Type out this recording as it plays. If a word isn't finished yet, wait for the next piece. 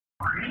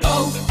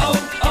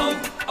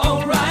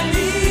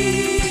O'Reilly.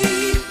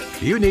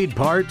 You need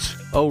parts?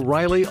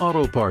 O'Reilly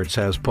Auto Parts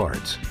has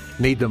parts.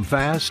 Need them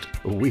fast?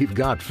 We've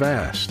got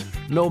fast.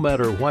 No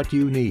matter what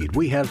you need,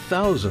 we have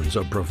thousands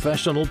of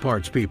professional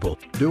parts people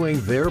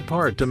doing their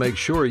part to make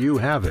sure you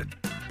have it.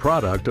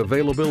 Product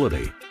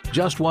availability.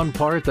 Just one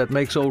part that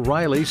makes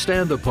O'Reilly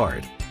stand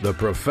apart. The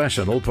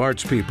professional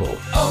parts people.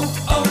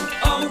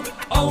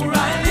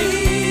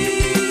 O'Reilly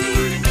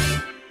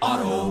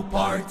Auto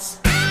Parts.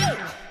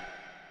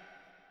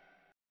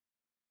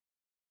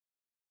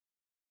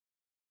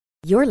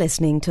 You're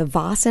listening to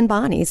Voss and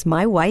Bonnie's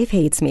My Wife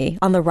Hates Me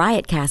on the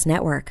Riotcast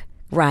Network.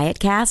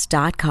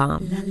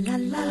 Riotcast.com.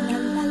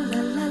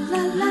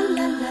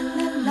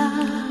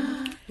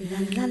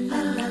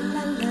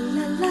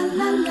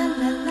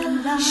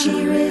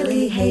 She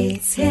really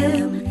hates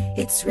him,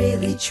 it's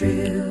really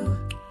true.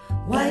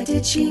 Why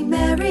did she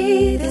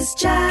marry this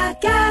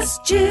jackass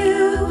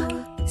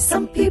Jew?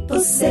 Some people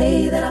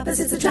say that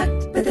opposites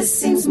attract, but this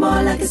seems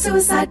more like a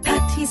suicide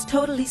pact. He's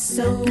totally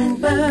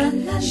sober,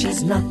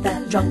 she's not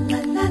that drunk.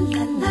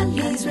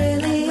 He's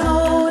really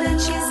old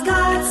and she's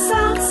got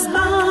some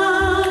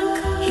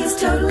spunk. He's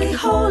totally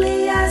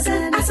holy as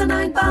an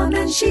asinine bomb,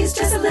 and she's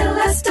just a little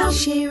less dumb.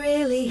 She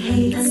really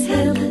hates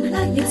him,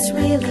 it's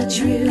really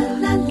true.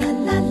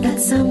 But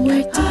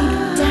somewhere deep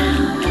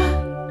down,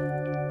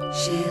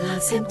 she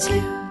loves him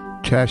too.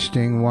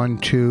 Testing, 1,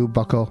 2,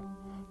 buckle.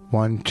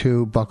 1,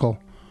 2, buckle.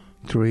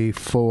 3,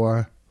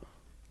 4,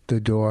 the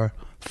door.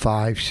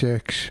 5,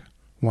 6.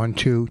 1,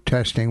 2,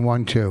 testing,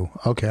 1, 2.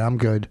 Okay, I'm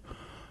good.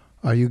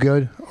 Are you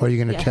good? Or are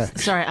you going to text?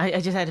 Sorry,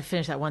 I just had to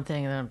finish that one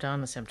thing, and then I'm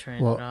done with it. I'm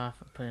turning it off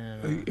and putting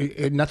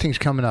it on. Nothing's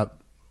coming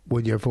up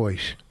with your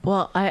voice.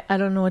 Well, I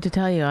don't know what to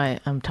tell you.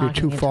 I'm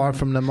talking. You're too far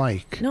from the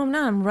mic. No, I'm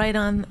not. I'm right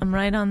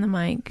on the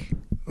mic.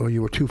 Or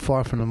you were too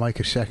far from the mic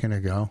a second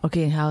ago.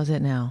 Okay, how is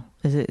it now?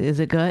 Is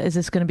it good? Is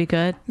this going to be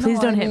good? Please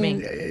don't hit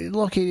me.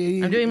 Look,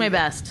 I'm doing my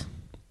best.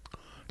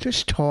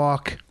 Just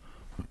talk.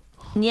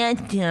 Yeah,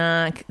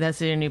 talk.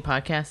 That's your new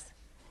podcast.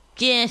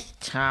 Just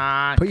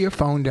talk. Put your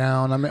phone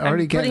down. I'm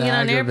already getting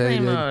aggravated.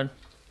 Putting it on airplane mode.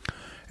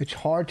 It's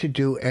hard to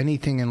do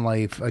anything in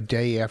life a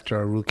day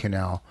after a root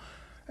canal.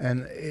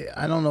 And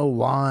I don't know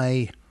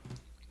why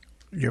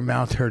your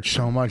mouth hurts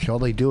so much. All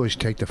they do is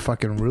take the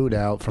fucking root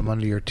out from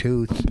under your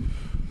tooth.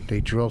 They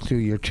drill through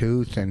your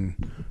tooth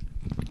and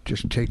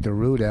just take the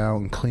root out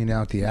and clean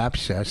out the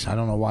abscess. I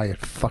don't know why it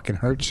fucking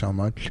hurts so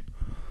much.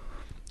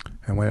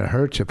 And when it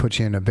hurts, it puts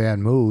you in a bad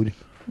mood.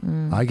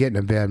 I get in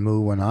a bad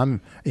mood when I'm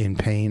in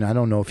pain. I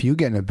don't know if you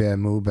get in a bad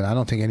mood, but I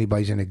don't think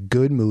anybody's in a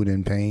good mood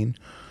in pain.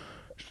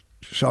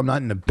 So I'm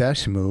not in the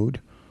best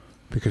mood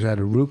because I had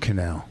a root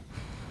canal.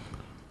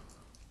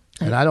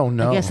 And I don't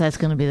know. I guess that's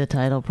going to be the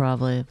title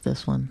probably of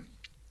this one.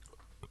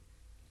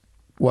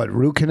 What,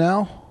 root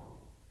canal?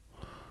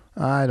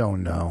 I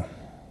don't know.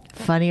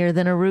 Funnier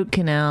than a root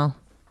canal.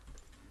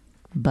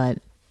 But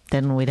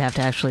then we'd have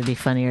to actually be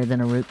funnier than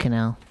a root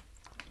canal.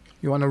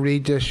 You want to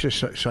read this just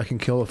so I can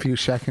kill a few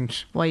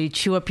seconds? While you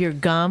chew up your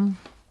gum?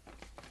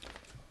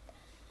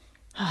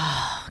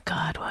 Oh,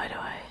 God, why do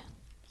I?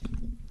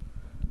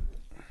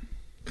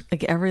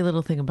 Like, every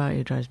little thing about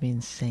you drives me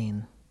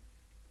insane.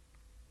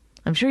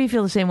 I'm sure you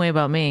feel the same way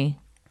about me.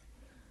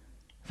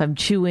 If I'm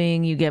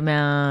chewing, you get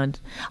mad.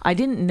 I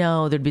didn't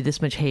know there'd be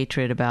this much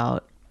hatred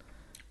about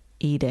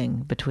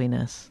eating between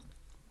us.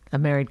 A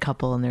married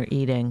couple and they're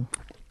eating.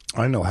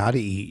 I know how to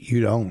eat.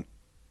 You don't.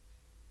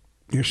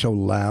 You're so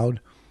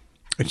loud.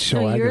 It's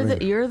so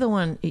aggravating. You're the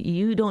one.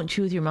 You don't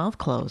chew with your mouth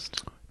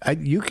closed. I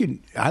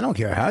don't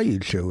care how you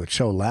chew. It's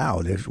so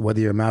loud.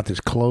 Whether your mouth is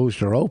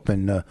closed or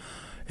open,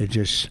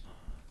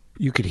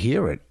 you could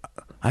hear it.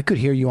 I could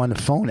hear you on the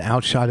phone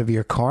outside of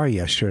your car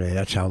yesterday.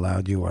 That's how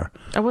loud you were.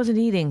 I wasn't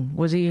eating.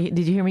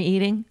 Did you hear me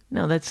eating?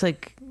 No, that's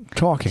like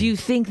talking. Do you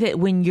think that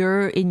when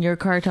you're in your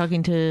car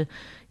talking to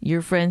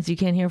your friends, you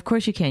can't hear? Of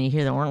course you can. You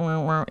hear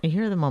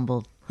the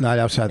mumble. Not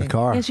outside the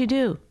car. Yes, you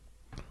do.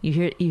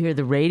 You hear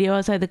the radio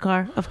outside the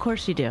car? Of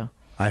course you do.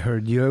 I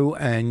heard you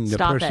and the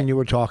person you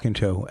were talking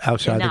to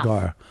outside the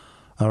car.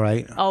 All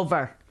right?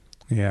 Over.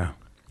 Yeah.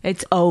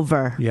 It's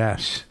over.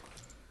 Yes.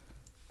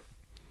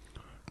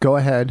 Go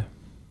ahead.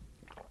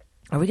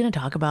 Are we going to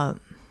talk about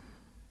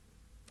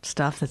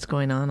stuff that's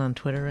going on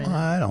Twitter right now?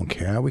 I don't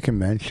care. We can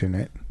mention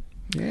it.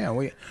 Yeah,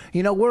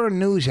 we're a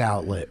news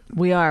outlet.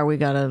 We are. We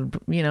gotta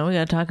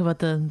talk about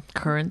the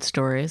current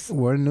stories.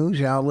 We're a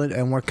news outlet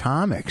and we're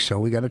comics, so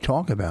we got to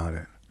talk about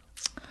it.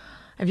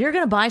 If you're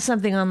going to buy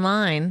something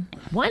online,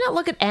 why not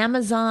look at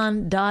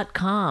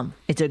Amazon.com?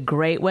 It's a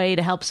great way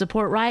to help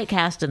support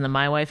Riotcast and the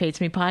My Wife Hates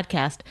Me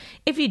podcast.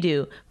 If you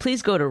do,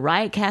 please go to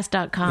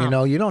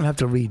Riotcast.com. You don't have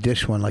to read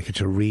this one like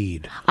it's a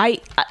read.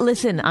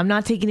 Listen, I'm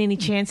not taking any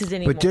chances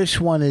anymore. But this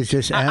one is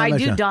just Amazon. I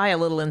do die a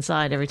little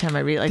inside every time I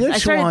read it. I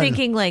started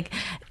thinking,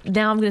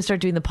 now I'm going to start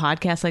doing the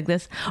podcast like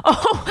this.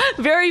 Oh,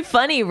 very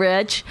funny,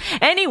 Rich.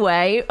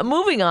 Anyway,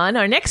 moving on.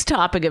 Our next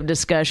topic of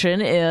discussion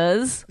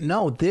is...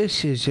 No,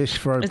 this is just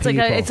for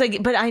people.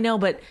 But I know,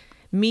 but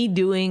me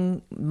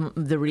doing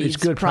the reads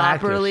good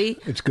properly.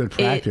 practice. It's good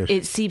practice.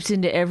 It seeps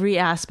into every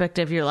aspect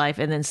of your life,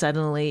 and then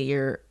suddenly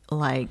you're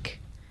like,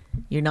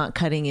 you're not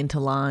cutting into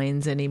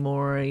lines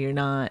anymore. You're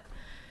not.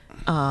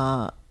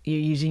 You're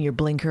using your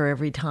blinker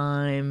every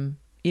time.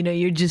 You know,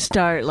 you just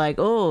start like,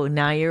 oh,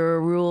 now you're a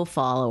rule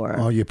follower.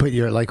 Oh, you put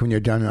your, like when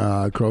you're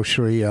done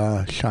grocery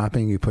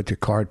shopping, you put the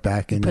cart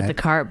back in Put the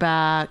cart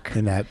back.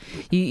 in that.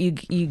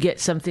 You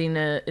get something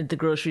at the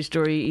grocery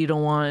store, you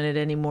don't want it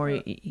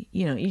anymore.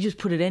 You know, you just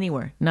put it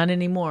anywhere. Not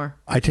anymore.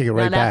 I take it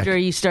right Not back. after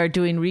you start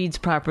doing reads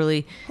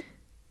properly.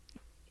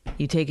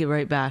 You take it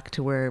right back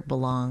to where it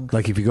belongs.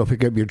 Like if you go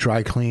pick up your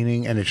dry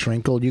cleaning and it's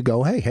wrinkled, you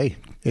go, hey,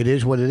 it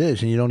is what it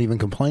is, and you don't even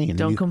complain.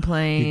 Don't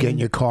complain. You get in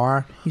your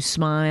car. You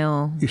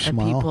smile. You at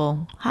smile.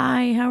 people.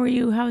 Hi, how are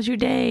you? How's your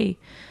day?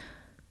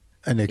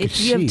 And they can If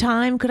see. you have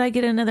time, could I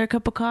get another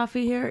cup of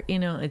coffee here? You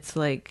know, it's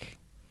like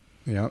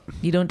Yeah.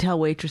 you don't tell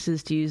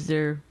waitresses to use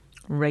their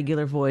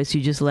regular voice.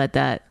 You just let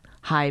that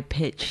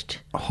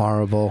high-pitched,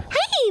 Horrible.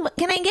 hey, what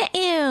can I get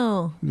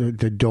you?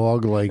 The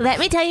dog, like, Let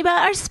me tell you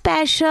about our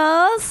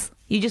specials.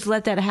 You just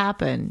let that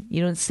happen.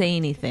 You don't say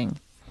anything.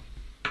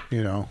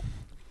 you know,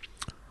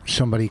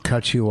 somebody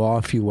cuts you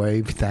off, you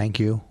wave, thank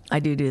you. I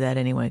do that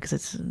anyway because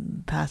it's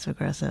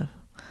passive-aggressive.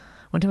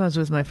 One time I was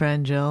with my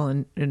friend Jill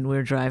and we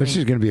were driving. This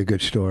is going to be a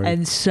good story.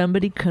 And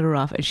somebody cut her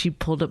off, and she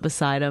pulled up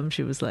beside him.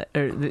 She was like,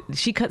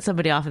 she cut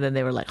somebody off, and then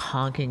they were like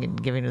honking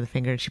and giving her the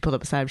finger. And she pulled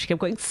up beside him. She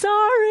kept going,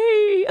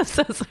 "Sorry, I'm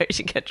so sorry."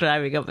 She kept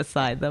driving up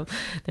beside them.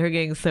 They were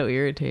getting so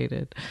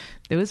irritated.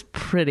 It was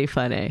pretty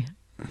funny.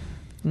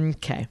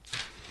 Okay.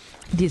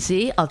 Do you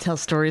see? I'll tell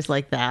stories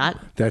like that,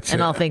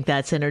 and I'll think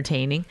that's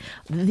entertaining.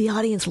 The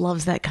audience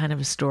loves that kind of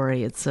a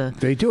story. It's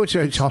they do.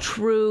 It's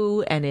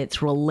true, and it's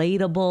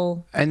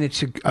relatable, and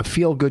it's a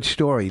feel good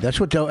story. That's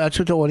what the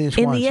audience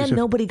in wants. the end,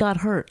 nobody got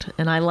hurt,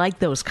 and I like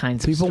those kinds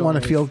of stories. People want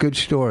a feel good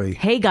story.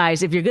 Hey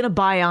guys, if you're going to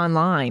buy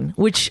online,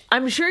 which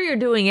I'm sure you're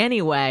doing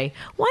anyway,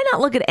 why not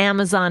look at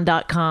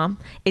Amazon.com?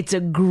 It's a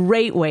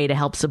great way to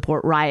help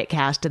support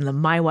Riotcast and the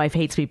My Wife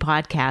Hates Me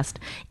podcast.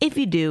 If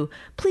you do,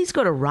 please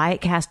go to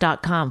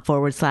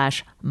riotcast.com/My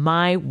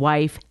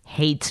Wife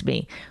Hates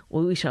Me.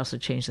 Well, we should also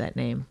change that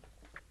name.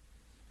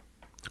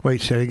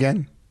 Wait, say it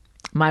again.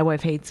 My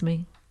Wife Hates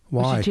Me.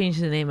 Why? We should change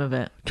the name of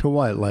it. To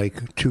what?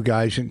 Like two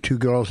guys and two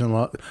girls in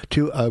love?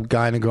 A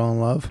guy and a girl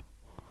in love?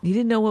 You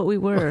didn't know what we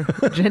were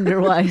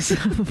gender-wise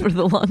for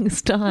the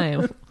longest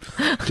time.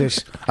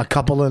 Just a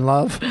couple in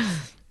love?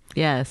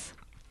 Yes.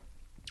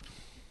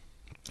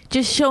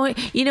 Just showing,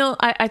 you know,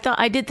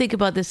 I did think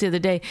about this the other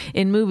day.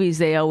 In movies,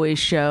 they always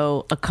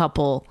show a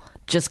couple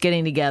just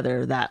getting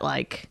together that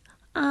like,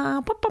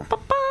 that's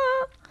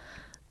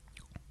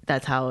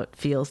how it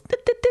feels.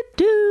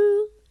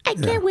 I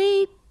can't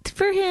wait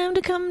for him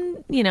to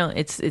come. You know,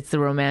 it's the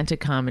romantic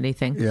comedy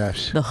thing.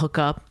 Yes. The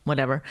hookup,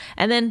 whatever.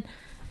 And then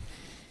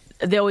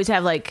they always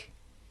have like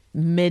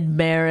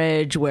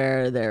mid-marriage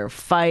where they're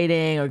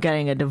fighting or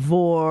getting a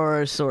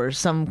divorce or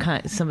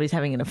somebody's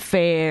having an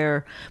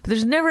affair, but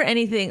there's never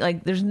anything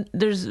like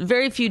there's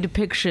very few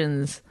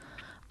depictions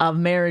of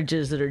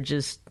marriages that are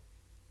just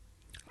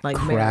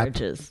like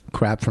marriages.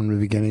 Crap from the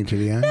beginning to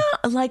the end? No,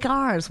 like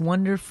ours,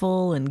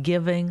 wonderful and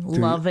giving,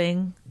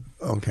 loving.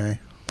 Okay.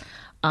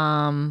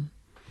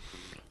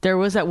 There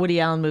was that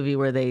Woody Allen movie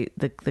where the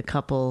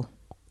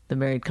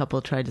married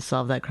couple tried to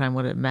solve that crime.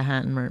 What,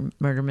 Manhattan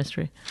murder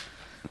mystery?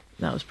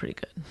 That was pretty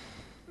good.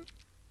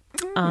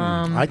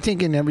 I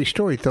think in every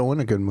story, throw in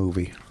a good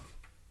movie.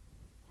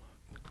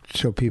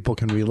 So people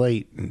can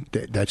relate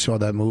that saw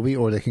that movie,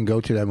 or they can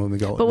go to that movie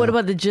and go. But what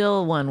about the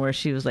Jill one where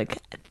she was like,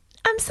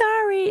 I'm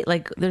sorry.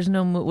 Like, there's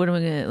no, what am I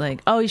going to,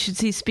 like, oh, you should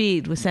see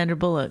Speed with Sandra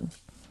Bullock.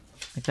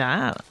 Like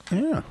that.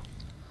 Yeah.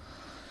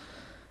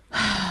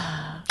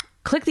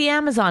 Click the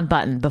Amazon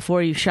button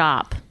before you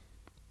shop.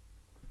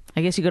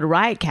 I guess you go to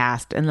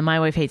Riotcast and the My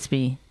Wife Hates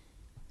Me.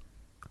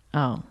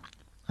 Oh.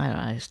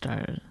 I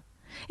started.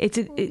 Here's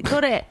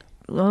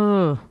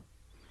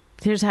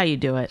how you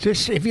do it.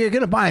 Just if you're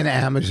gonna buy an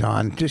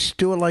Amazon, just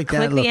do it like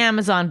that. Click the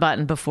Amazon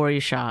button before you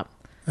shop.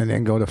 And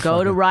then go to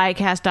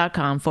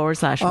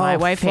riotcast.com/My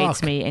Wife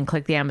Hates Me and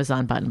click the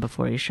Amazon button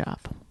before you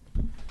shop.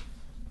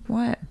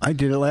 What? I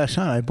did it last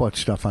night. I bought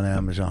stuff on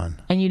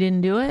Amazon. And you didn't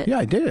do it? Yeah,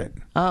 I did it.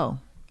 Oh.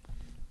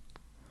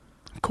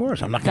 Of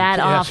course, I'm not going to.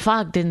 That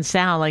fuck didn't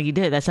sound like you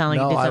did. That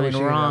sounded like you did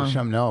something wrong.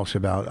 Something else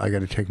about I got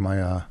to take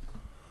my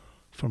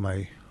for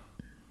my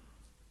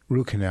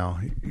root canal.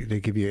 They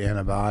give you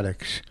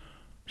antibiotics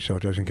so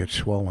it doesn't get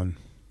swollen,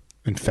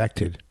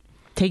 infected.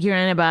 Take your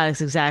antibiotics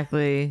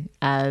exactly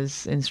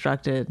as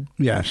instructed.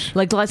 Yes.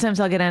 Like a lot of times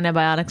I'll get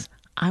antibiotics.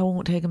 I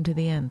won't take them to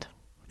the end.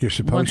 You're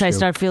supposed Once to. I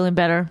start feeling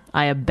better,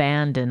 I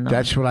abandon them.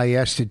 That's what I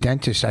asked the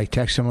dentist. I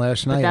texted him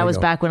last night. But that was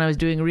back when I was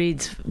doing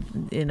reads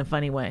in a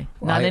funny way.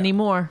 Not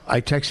anymore.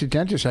 I texted the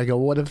dentist. I go,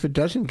 what if it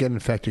doesn't get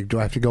infected? Do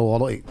I have to go all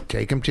the way?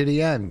 Take him to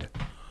the end.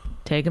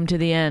 Take them to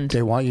the end.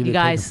 They want you to You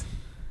guys,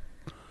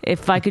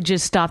 if I could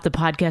just stop the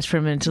podcast for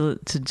a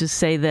minute to just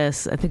say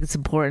this, I think it's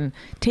important.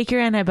 Take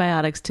your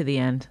antibiotics to the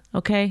end,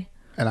 okay?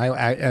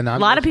 And a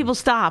lot of people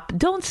stop.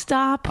 Don't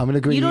stop. I'm gonna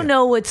agree. You don't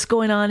know what's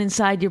going on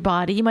inside your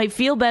body. You might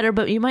feel better,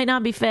 but you might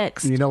not be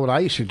fixed. You know what I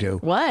used to do?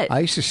 What? I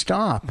used to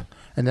stop,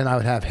 and then I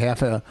would have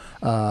half a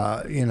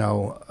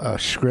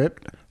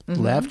script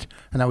left,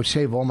 and I would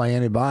save all my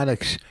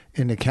antibiotics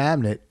in the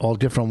cabinet, all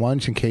different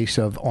ones in case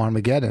of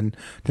Armageddon.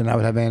 Then I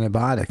would have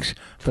antibiotics,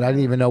 but I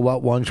didn't even know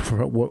what ones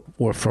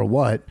were for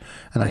what,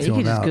 and I You threw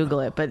can them just out.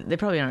 Google it, but they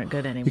probably aren't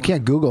good anymore. You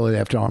can't Google it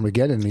after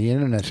Armageddon. The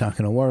internet's not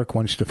going to work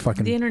once the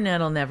fucking. The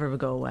internet will never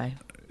go away.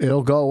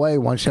 It'll go away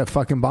once that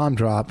fucking bomb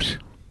drops.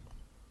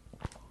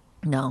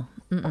 No.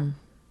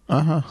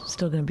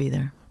 Still going to be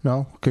there.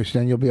 No, because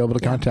then you'll be able to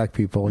contact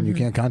people, and you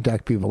can't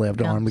contact people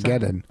after No,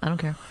 Armageddon. sorry. I don't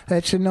care.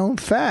 That's a known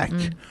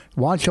fact.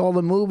 Watch all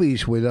the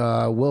movies with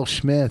Will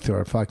Smith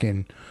or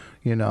fucking,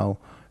 and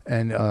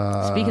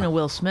Speaking of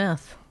Will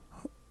Smith,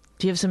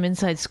 do you have some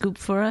inside scoop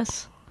for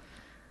us?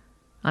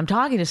 I'm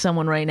talking to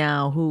someone right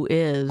now who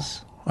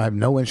is I have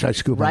no inside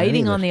scoop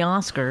writing on on any of the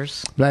this.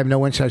 Oscars. But I have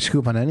no inside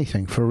scoop on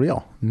anything, for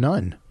real.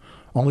 None.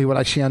 Only what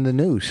I see on the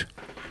news.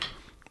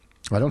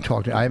 I haven't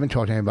talked to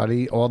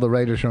anybody. All the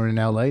Raiders are in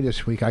L.A.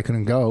 this week. I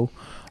couldn't go.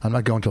 I'm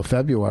not going till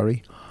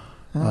February.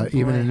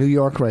 Even the New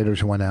York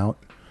Raiders went out.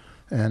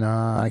 And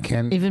I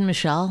can't... Even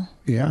Michelle?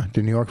 Yeah,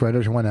 the New York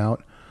Raiders went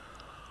out.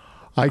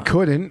 I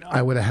couldn't.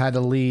 I would have had to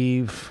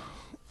leave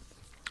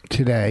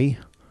today.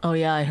 Oh,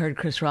 yeah, I heard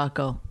Chris Rock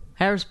go.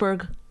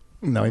 Harrisburg?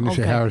 No, he didn't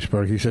say Okay.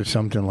 Harrisburg. He said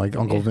something like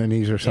Uncle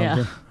Vinny's or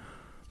something. Yeah.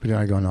 But then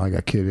I go, no, I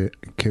got kid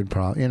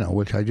problem,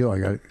 which I do. I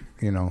got,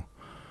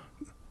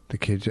 the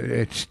kids.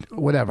 It's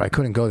whatever. I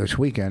couldn't go this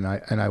weekend,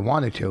 and I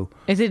wanted to.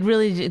 Is it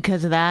really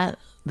because of that,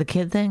 the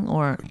kid thing?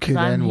 Or 'cause Kid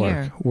I'm and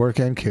here? work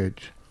and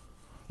kids.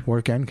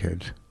 Work and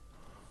kids.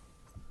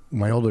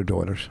 My older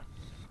daughters.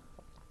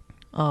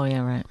 Oh,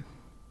 yeah, right.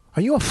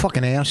 Are you a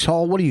fucking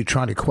asshole? What are you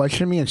trying to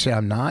question me and say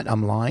I'm not?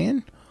 I'm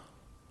lying?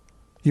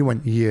 You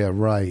went, yeah,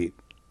 right.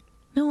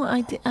 No,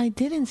 I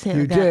didn't say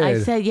You like that. I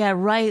did. said, yeah,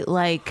 right,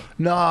 like...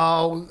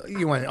 No,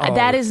 you went, oh.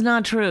 That is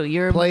not true.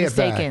 You're Play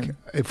mistaken. it back.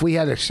 If we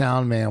had a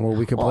sound man where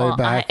we could play Well, it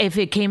back. if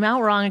it came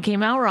out wrong, it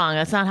came out wrong.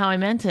 That's not how I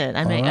meant it.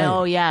 I mean, right.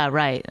 oh, yeah,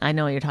 right. I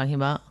know what you're talking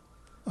about.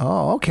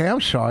 Oh, okay. I'm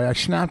sorry. I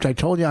snapped. I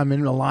told you I'm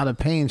in a lot of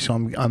pain, so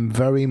I'm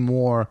very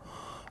more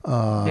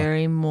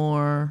Very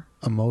more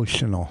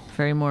emotional.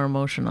 It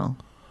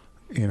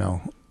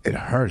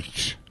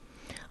hurts.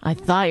 I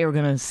thought you were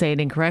going to say it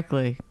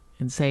incorrectly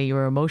and say you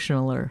were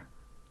emotionaler,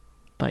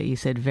 but you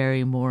said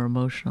very more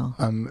emotional.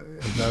 I'm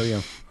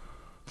very.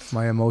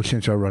 My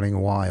emotions are running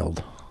wild.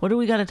 What do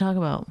we got to talk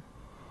about?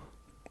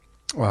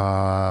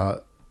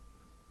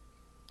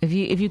 If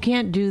you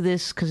can't do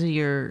this because of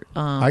your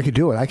I could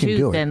do it. I can tooth,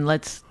 do it. then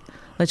let's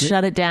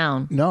shut it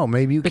down. No,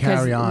 maybe you Because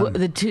carry on.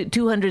 the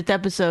 200th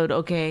episode,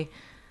 okay,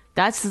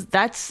 that's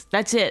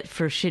it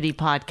for shitty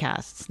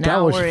podcasts. Now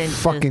that was we're a into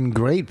fucking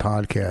great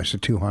podcast, the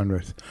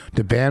 200th.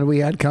 The band we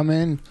had come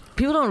in.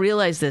 people don't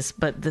realize this,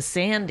 but the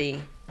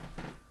Sandy,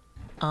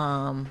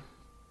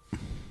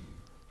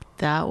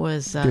 that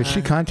was Did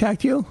she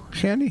contact you,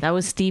 Sandy? that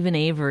was Stephen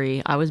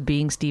Avery. I was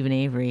being Stephen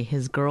Avery,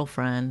 his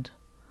girlfriend.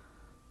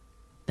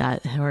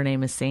 That her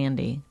name is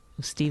Sandy.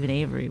 Stephen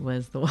Avery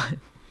was the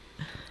one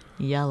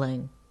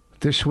yelling.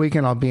 This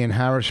weekend I'll be in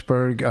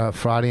Harrisburg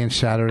Friday and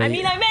Saturday. I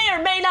mean, I may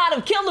or may not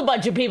have killed a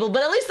bunch of people,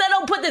 but at least I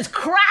don't put this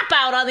crap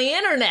out on the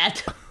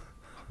internet.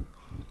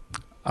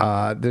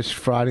 This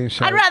Friday and I'd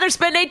Saturday. rather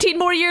spend 18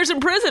 more years in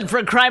prison for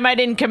a crime I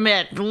didn't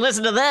commit than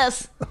listen to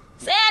this.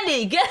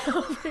 Sandy, get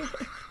over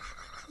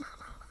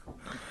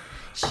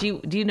here.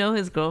 Do you know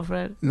his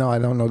girlfriend? No, I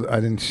don't know. I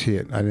didn't see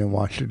it. I didn't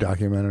watch the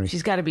documentary.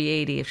 She's got to be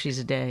 80 if she's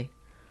a day.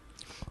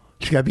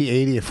 She's got to be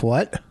 80 if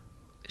what?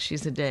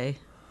 She's a day.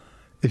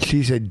 If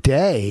she's a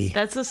day.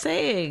 That's a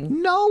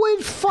saying. No,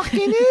 it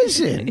fucking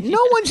isn't.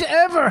 No one's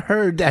ever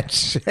heard that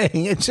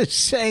saying. It's a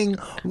saying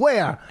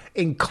where?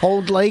 In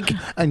Cold Lake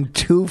and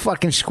 2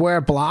 fucking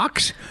square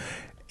blocks?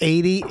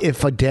 80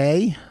 if a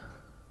day?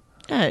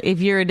 Yeah,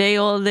 if you're a day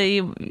old,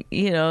 then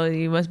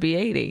you must be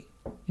 80.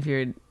 If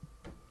you're,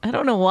 I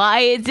don't know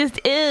why. It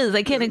just is.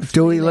 I can't explain.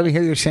 Dewey, let me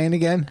hear you saying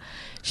again.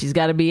 She's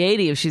got to be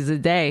 80 if she's a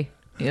day.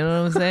 You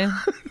know what I'm saying?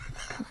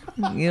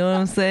 You know what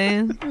I'm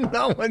saying?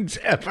 No one's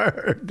ever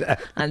heard that.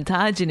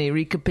 Ontogeny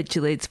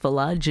recapitulates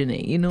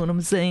phylogeny. You know what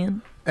I'm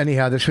saying?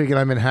 Anyhow, this weekend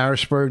I'm in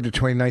Harrisburg, the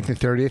 29th and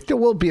 30th. There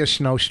will be a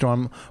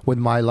snowstorm with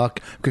my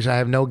luck because I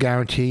have no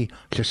guarantee,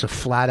 just a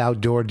flat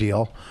outdoor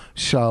deal.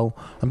 So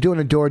I'm doing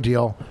a door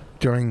deal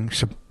during,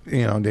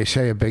 they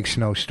say a big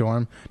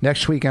snowstorm.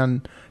 Next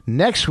weekend,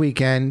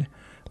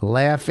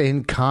 Laugh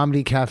In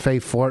Comedy Cafe,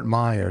 Fort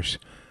Myers,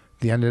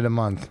 the end of the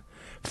month.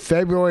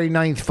 February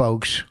 9th,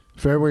 folks.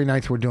 February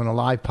 9th, we're doing a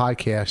live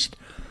podcast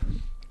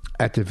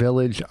at the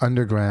Village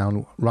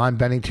Underground. Ron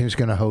Bennington's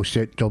going to host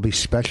it. There'll be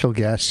special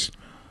guests.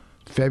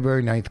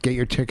 February 9th. Get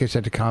your tickets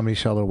at the Comedy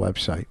Cellar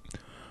website.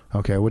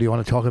 Okay, what do you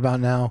want to talk about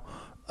now?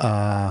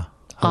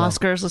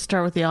 Oscars. Let's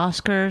start with the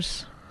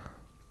Oscars.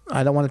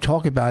 I don't want to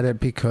talk about it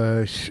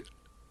because,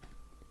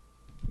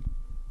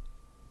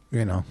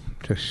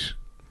 just...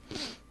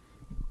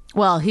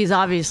 Well, he's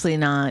obviously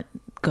not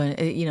going.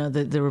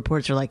 The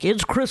reports are like,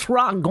 is Chris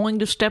Rock going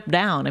to step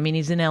down? I mean,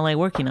 he's in LA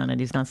working on it.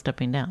 He's not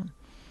stepping down.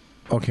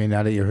 Okay,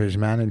 now that you're his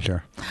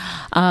manager.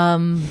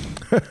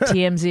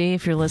 TMZ,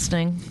 if you're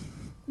listening.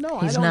 No,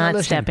 he's I don't not know.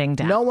 Listen, stepping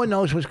down. No one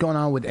knows what's going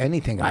on with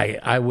anything.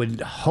 I would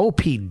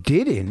hope he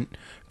didn't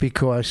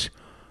because,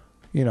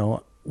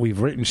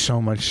 we've written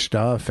so much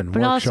stuff and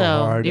worked so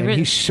hard. And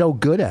he's so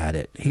good at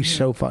it. He's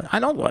so fun. I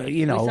don't,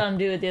 We saw him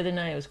do it the other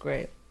night. It was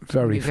great.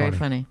 Very funny. Very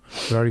funny.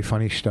 Very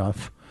funny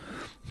stuff.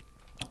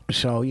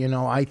 So,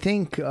 I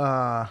think,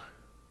 so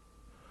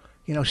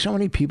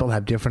many people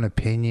have different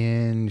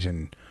opinions,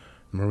 and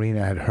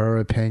Marina had her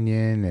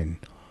opinion, and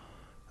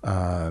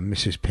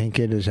Mrs.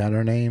 Pinkett, is that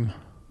her name?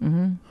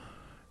 Mm-hmm.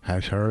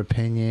 Has her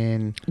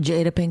opinion.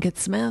 Jada Pinkett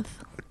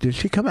Smith. Did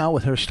she come out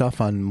with her stuff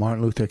on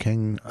Martin Luther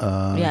King?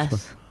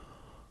 Yes.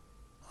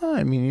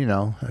 I mean,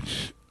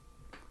 that's...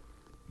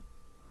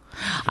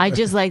 I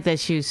just like that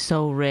she was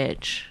so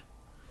rich.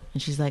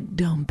 And she's like,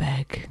 don't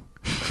beg.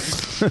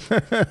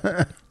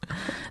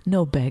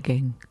 No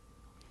begging.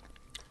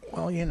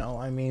 Well,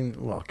 I mean,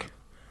 look.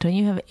 Don't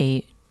you have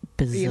 $8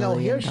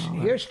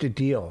 bazillion? Here's the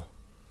deal.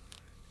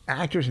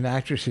 Actors and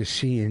actresses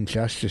see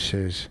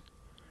injustices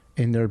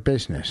in their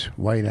business,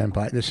 white and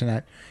black, this and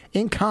that.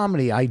 In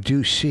comedy, I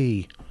will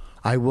see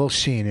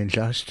an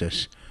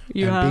injustice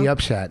and be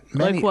upset.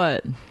 Like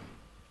what?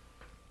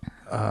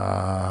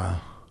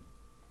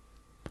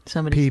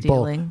 Somebody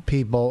stealing?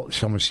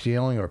 Someone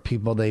stealing, or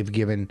people they've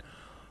given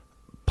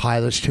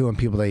pilots to and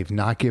people they've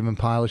not given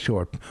pilots to,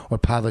 or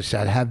pilots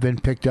that have been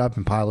picked up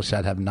and pilots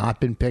that have not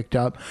been picked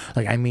up.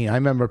 Like, I mean, I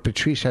remember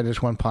Patrice had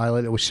this one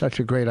pilot. It was such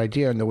a great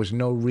idea, and there was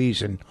no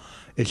reason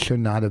it should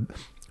not have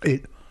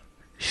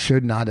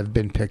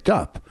been picked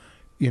up,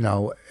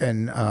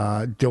 and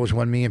there was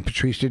one me and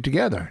Patrice did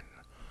together,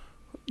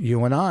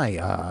 you and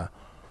I,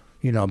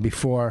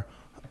 before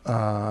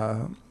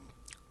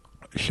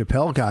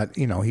Chappelle got,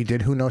 he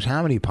did who knows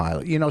how many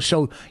pilots,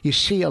 so you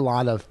see a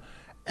lot of,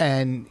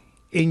 and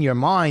in your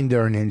mind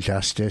they're an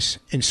injustice.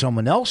 In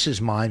someone else's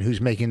mind who's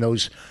making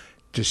those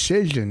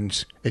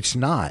decisions, it's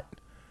not.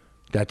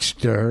 That's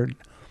their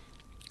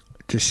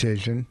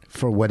decision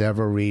for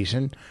whatever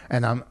reason,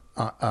 and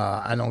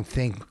I don't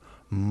think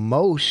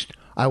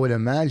I would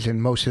imagine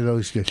most of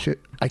those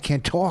I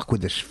can't talk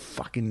with this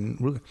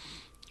fucking.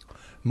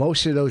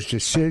 Most of those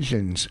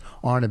decisions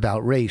aren't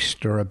about race;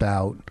 they're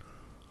about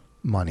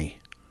money.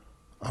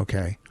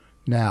 Okay.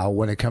 Now,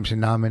 when it comes to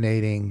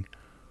nominating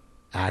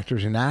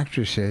actors and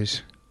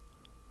actresses,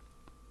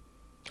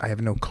 I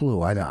have no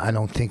clue. I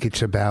don't think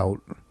it's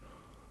about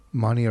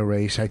money or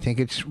race. I think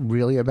it's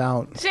really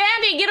about...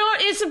 Sandy,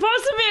 it's supposed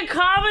to be a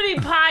comedy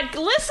pod.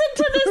 Listen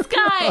to this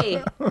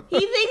guy. He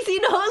thinks he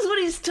knows what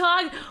he's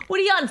talking. What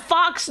are you on,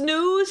 Fox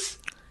News?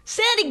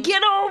 Sandy,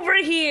 get over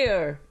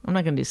here. I'm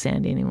not going to do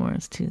Sandy anymore.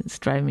 It's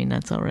driving me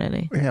nuts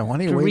already. Yeah, why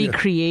don't you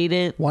recreate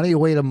it? Why don't you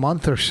wait a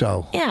month or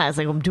so? Yeah, it's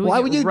like I'm doing it.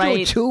 Why would you right.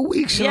 do it 2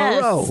 weeks in a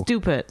row?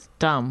 Stupid.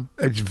 Dumb.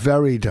 It's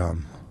very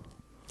dumb.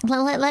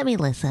 Let me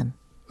listen.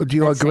 Do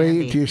you agree?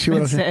 Sandy. Do you see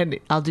what I'm saying?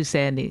 I'll do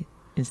Sandy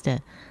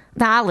instead.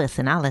 No, I'll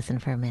listen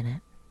for a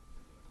minute.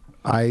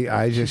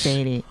 I just...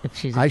 If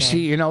she's I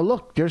see,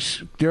 look,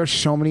 there's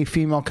so many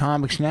female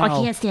comics now. I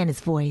can't stand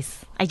his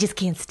voice. I just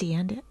can't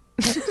stand it.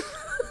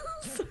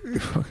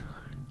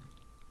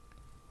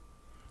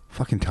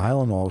 Fucking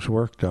Tylenols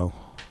work, though.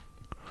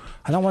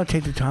 I don't want to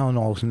take the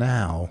Tylenols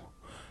now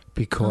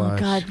because...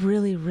 Oh, God,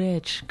 really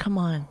rich. Come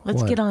on.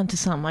 Let's get on to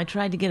something. I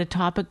tried to get a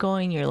topic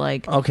going. You're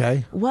like...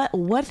 Okay.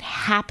 What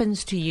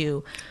happens to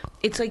you?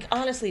 It's like,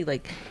 honestly,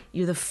 like,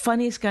 you're the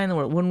funniest guy in the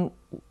world. When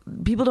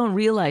people don't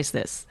realize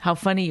this, how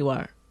funny you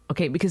are.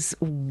 Okay, because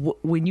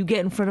when you get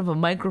in front of a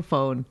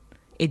microphone,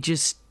 it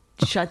just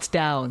shuts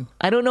down.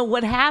 I don't know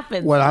what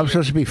happens. What, I'm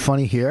supposed to be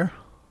funny here?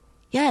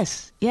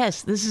 Yes.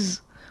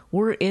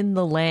 We're in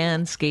the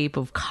landscape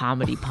of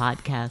comedy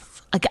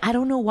podcasts. Like, I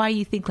don't know why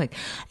you think like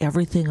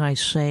everything I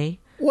say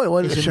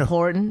is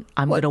important.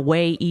 I'm going to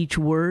weigh each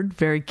word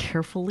very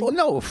carefully. Well,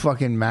 no,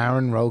 fucking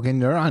Maron, Rogan,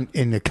 they're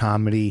in the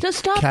comedy Just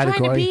stop category.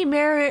 trying to be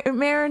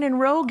Maron and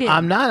Rogan.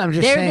 I'm not. I'm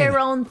just saying. They're their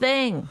own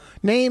thing.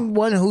 Name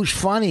one who's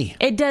funny.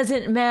 It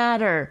doesn't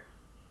matter.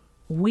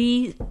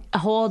 We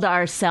hold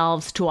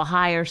ourselves to a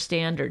higher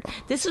standard.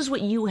 This is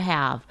what you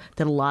have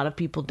that a lot of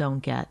people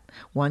don't get.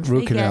 Once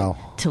they get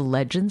to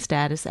legend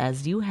status,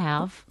 as you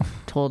have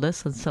told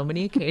us on so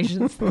many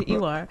occasions that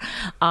you are,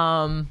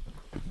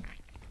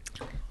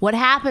 what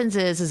happens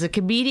is a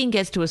comedian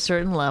gets to a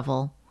certain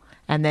level,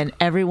 and then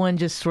everyone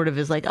just sort of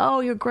is like,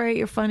 oh, you're great,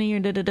 you're funny, you're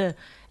da-da-da.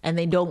 And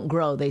they don't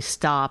grow. They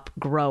stop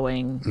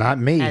growing. Not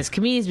me. As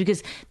comedians,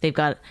 because they've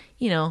got,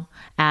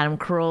 Adam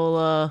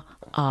Carolla,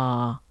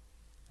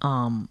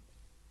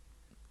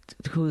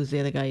 who's the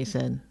other guy you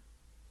said?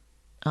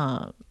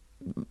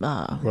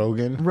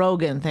 Rogan.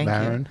 Rogan, thank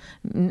Maron.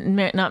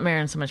 you. Not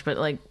Maron so much, but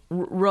like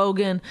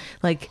Rogan,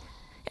 like,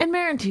 and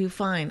Maron too.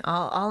 Fine,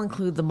 I'll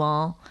include them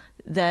all.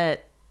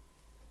 That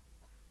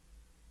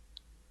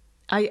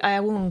I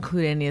won't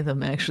include any of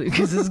them actually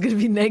because this is going to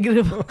be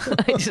negative.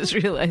 I just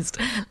realized.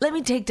 Let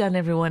me take down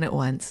everyone at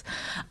once.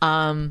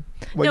 No,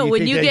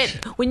 when you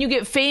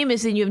get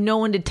famous and you have no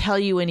one to tell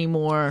you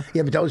anymore.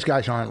 Yeah, but those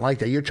guys aren't like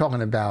that. You're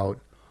talking about.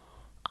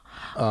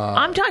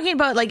 I'm talking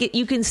about like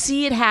you can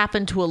see it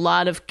happen to a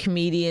lot of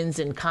comedians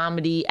and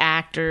comedy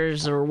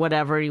actors or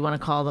whatever you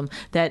want to call them.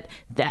 That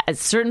at a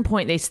certain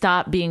point they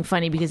stop being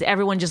funny because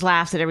everyone just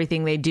laughs at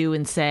everything they do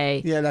and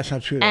say. Yeah, that's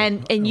not true.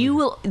 And you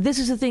will. This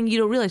is the thing you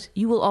don't realize.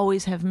 You will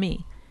always have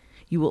me.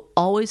 You will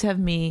always have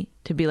me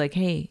to be like,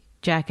 hey,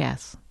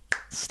 jackass,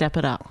 step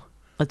it up.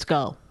 Let's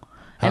go.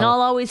 And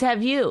I'll always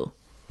have you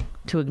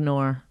to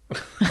ignore.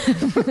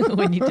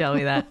 When you tell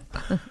me that.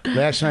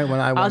 Last night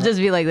when I'll just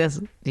be like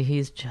this.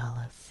 He's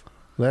jealous.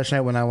 Last night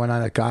when I went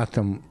on at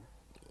Gotham,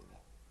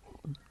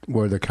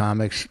 where there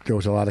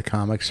was a lot of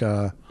comics.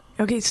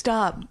 Okay,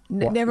 stop.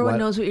 Everyone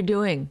knows what you're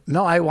doing.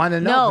 No, I want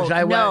to know.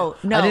 No.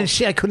 I didn't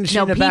see. I couldn't see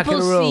in the back of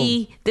the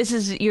room.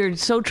 You're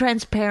so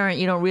transparent.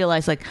 You don't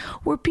realize. Like,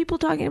 were people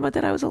talking about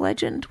that I was a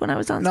legend when I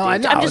was on stage? I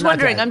know, I'm just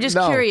wondering. that. I'm just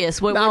No. curious.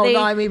 But how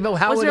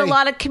was there a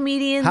lot of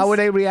comedians? How were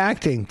they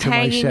reacting to my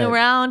hanging set?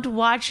 around,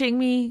 watching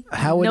me,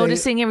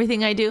 noticing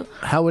everything I do?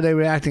 How were they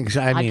reacting? Because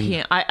I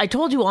can't. I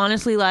told you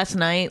honestly last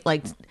night,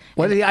 like.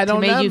 I don't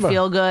to make remember. you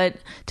feel good,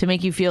 to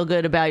make you feel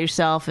good about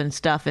yourself and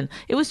stuff, and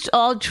it was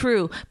all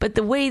true. But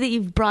the way that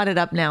you've brought it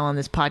up now on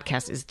this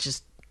podcast is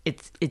just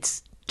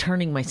it's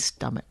turning my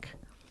stomach.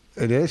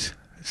 It is.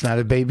 It's not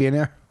a baby in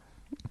there.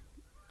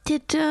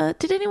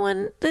 Did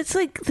anyone? That's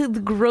like the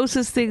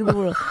grossest thing in the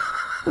world.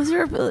 Was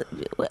there?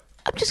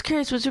 I'm just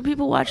curious. Was there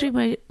people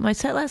watching my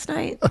set last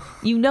night?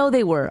 You know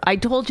they were. I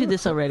told you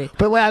this already.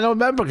 But I don't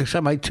remember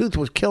because my tooth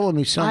was killing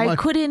me so much.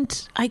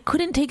 I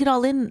couldn't take it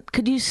all in.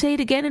 Could you say it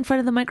again in front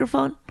of the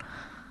microphone?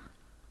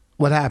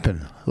 What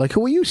happened? Like,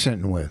 who were you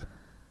sitting with?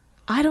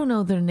 I don't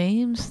know their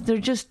names. They're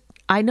just.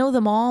 I know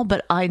them all,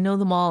 but I know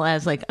them all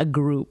as like a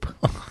group.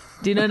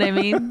 Do you know what I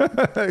mean?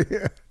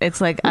 Yeah. It's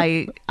like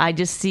I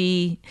just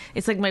see.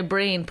 It's like my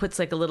brain puts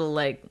like a little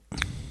like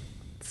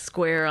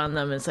square on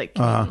them. It's like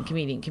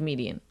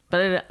comedian.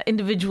 But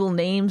individual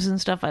names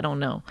and stuff, I don't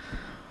know.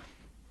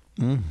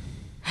 And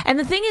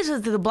the thing is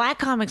that the black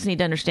comics need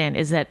to understand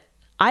is that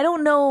I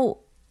don't know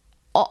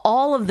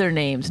all of their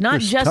names, not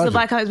just the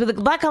black comics, but the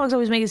black comics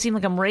always make it seem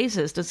like I'm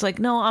racist. It's like,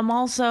 no, I'm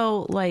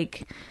also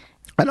like...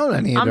 I don't know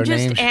any of their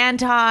names. I'm just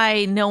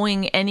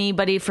anti-knowing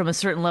anybody from a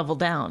certain level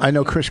down. I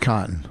know Chris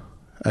Cotton.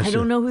 I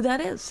don't know who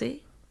that is,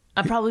 see?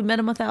 I probably met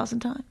him 1,000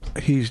 times.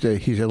 He's a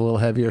little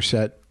heavier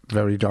set,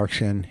 very dark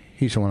skin.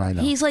 He's the one I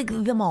know. He's like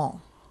them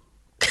all.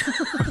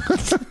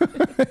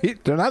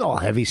 They're not all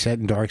heavy set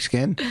and dark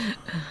skinned.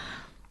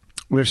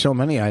 There's so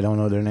many I don't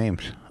know their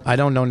names. I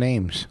don't know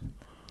names.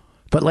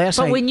 But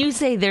when you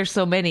say there's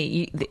so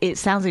many, it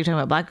sounds like you're talking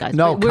about black guys.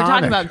 No, we're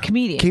talking about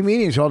comedians.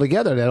 Comedians all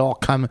together that all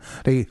come.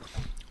 They'll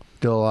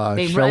show up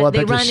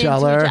at the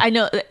cellar. I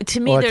know. To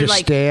me, or they're at the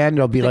like stand.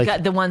 They'll be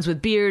like the ones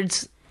with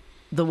beards,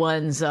 the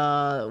ones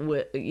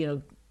with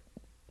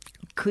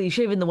clean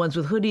shaven, the ones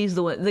with hoodies,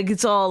 the one like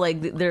it's all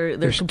like they're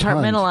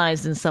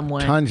compartmentalized in some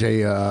way. Tons.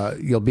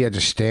 You'll be at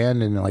the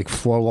stand and like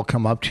 4 will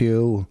come up to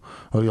you,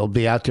 or you'll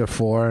be out there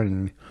 4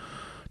 and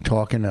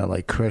talking to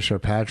like Chris or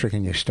Patrick,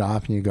 and you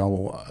stop and you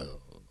go,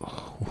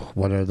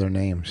 what are their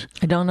names?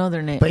 I don't know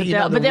their names, but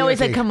they always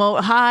like come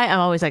over. Hi, I'm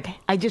always like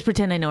I just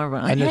pretend I know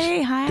everyone. Like,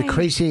 hey, hi. The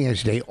crazy thing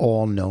is they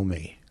all know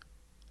me.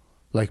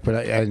 Like,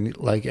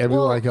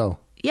 everywhere I go.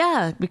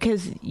 Yeah,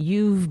 because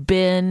you've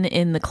been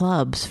in the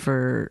clubs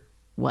for.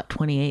 What,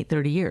 28,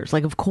 30 years?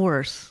 Like, of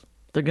course,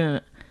 they're going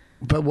to...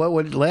 But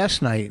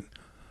last night,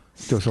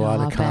 there was a lot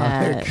of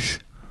comics.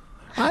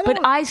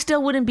 But I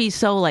still wouldn't be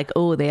so like,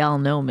 oh, they all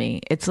know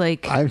me. It's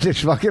like... I'm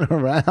just fucking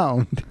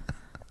around.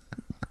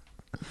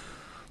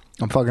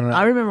 I'm fucking around.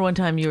 I remember one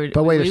time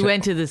we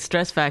went to the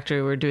Stress Factory,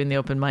 we were doing the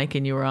open mic,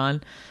 and you were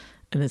on,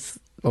 and this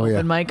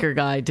open micer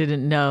guy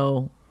didn't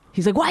know.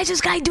 He's like, why is this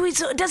guy doing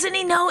so... Doesn't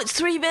he know it's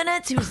 3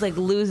 minutes? He was like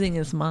losing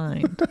his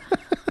mind.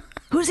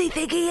 Who does he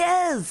think he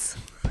is?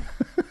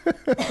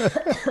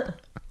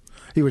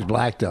 He was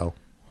black though.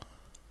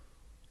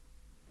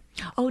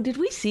 Oh, did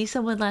we see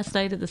someone last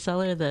night at the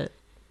cellar that...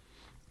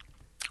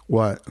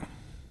 What?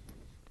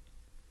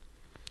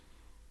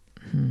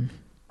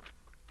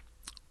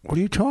 What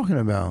are you talking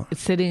about?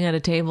 It's sitting at a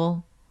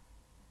table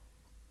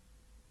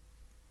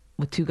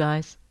with 2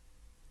 guys.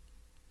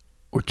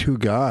 Or 2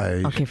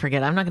 guys? Okay,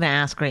 forget it. I'm not going to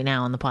ask right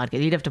now on the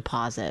podcast. You'd have to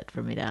pause it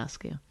for me to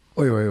ask you.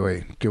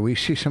 Wait. Did we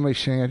see somebody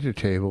sitting at the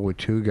table with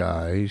 2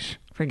 guys?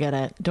 Forget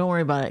it. Don't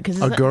worry about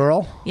it. A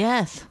girl?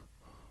 Yes.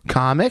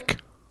 Comic?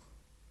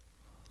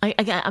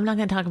 I'm not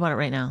going to talk about it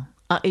right now.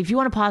 If you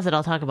want to pause it,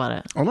 I'll talk about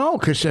it. Oh, no,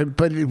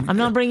 but... I'm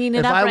not bringing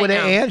it up right now. If I would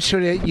have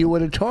answered it, you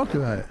would have talked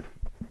about it.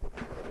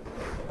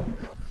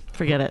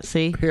 Forget it,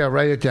 see? Here,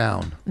 write it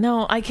down.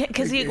 No, I can't,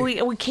 because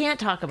we can't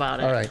talk about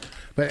it. All right.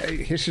 But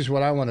this is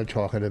what I want to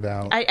talk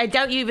about. I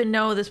doubt you even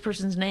know this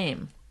person's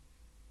name.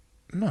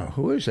 No,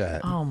 who is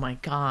that? Oh, my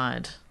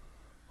God.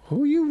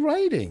 Who are you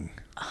writing?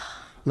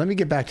 Let me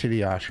get back to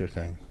the Oscar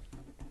thing.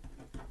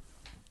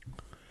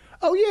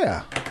 Oh,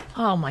 yeah.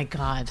 Oh my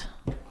God.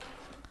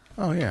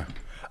 Oh yeah.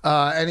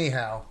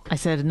 Anyhow, I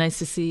said, nice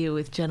to see you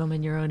with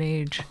gentlemen your own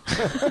age.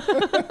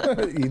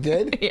 you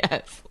did.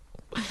 Yes.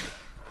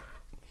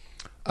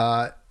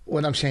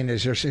 What I'm saying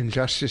is there's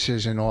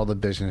injustices in all the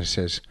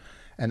businesses,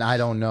 and I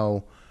don't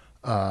know.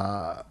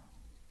 I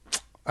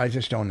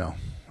just don't know.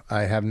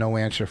 I have no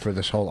answer for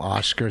this whole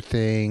Oscar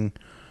thing.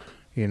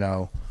 You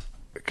know,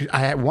 I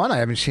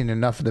haven't seen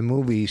enough of the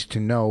movies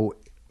to know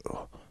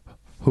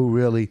who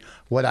really.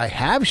 What I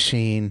have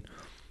seen,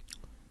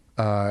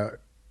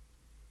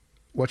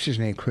 what's his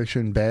name,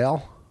 Christian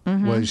Bale,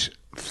 was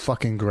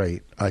fucking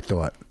great. I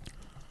thought.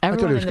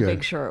 Everyone he was in The good.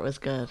 Big Short was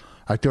good.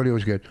 I thought he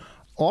was good.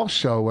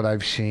 Also, what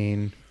I've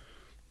seen,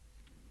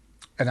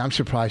 and I'm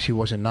surprised he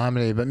wasn't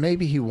nominated, but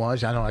maybe he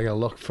was. I don't know. I got to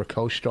look for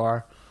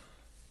co-star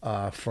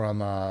from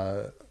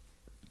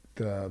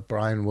the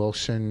Brian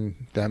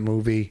Wilson, that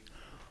movie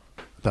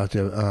about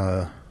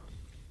the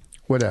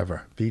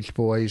whatever Beach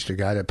Boys, the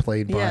guy that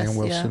played Brian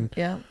Wilson.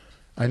 Yeah.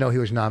 I know he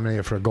was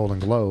nominated for a Golden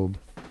Globe.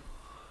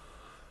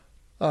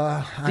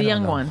 The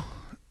young one.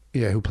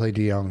 Yeah, who played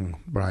the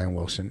young Brian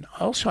Wilson.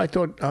 Also, I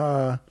thought,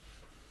 I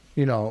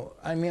mean,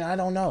 I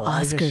don't know.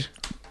 Oscar.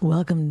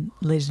 Welcome,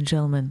 ladies and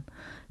gentlemen,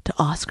 to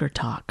Oscar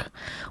Talk.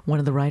 One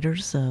of the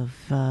writers of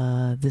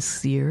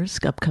this year's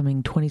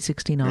upcoming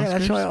 2016 Oscars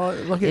that's why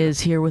look at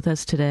is here with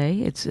us today.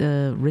 It's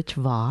Rich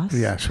Voss.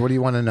 Yes, what do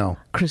you want to know?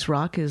 Chris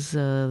Rock is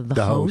the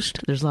The host.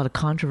 host. There's a lot of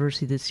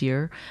controversy this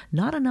year.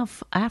 Not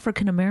enough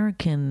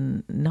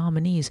African-American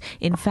nominees.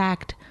 In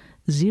fact,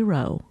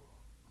 0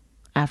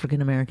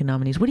 African-American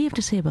nominees. What do you have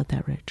to say about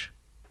that, Rich?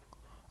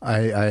 I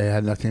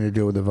had nothing to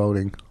do with the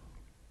voting.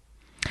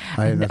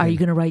 Are you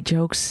going to write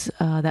jokes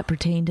that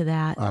pertain to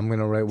that? I'm going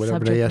to write whatever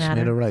subject they ask me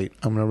matter? to write.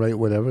 I'm going to write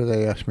whatever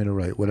they ask me to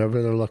write.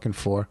 Whatever they're looking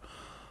for,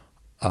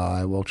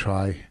 I will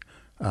try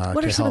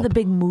What to are some of the help.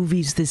 big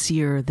movies this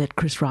year that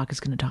Chris Rock is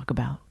going to talk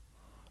about?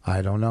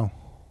 I don't know.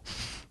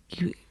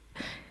 You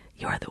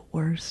are the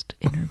worst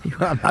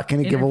interviewer. I'm not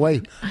going to give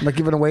away. I'm not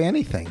giving away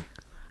anything.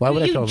 Why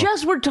would I You tell them?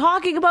 just were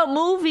talking about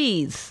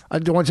movies.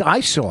 The ones I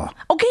saw.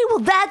 Okay, well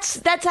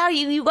that's how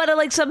you got to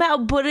like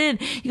somehow put in.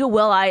 You go,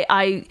 well,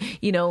 I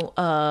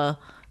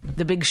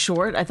The Big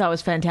Short I thought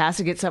was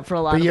fantastic. It's up for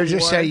a lot. But of you're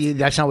just awards. saying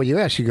that's not what you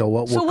asked. You go,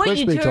 what? So will what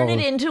Chris you be turn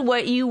told? it into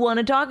what you want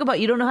to talk about.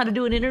 You don't know how to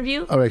do an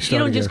interview. All right, you start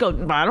don't just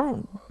again. go.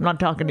 I'm not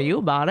talking to you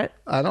about it.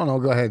 I don't know.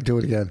 Go ahead, do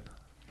it again.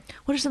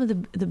 What are some of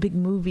the big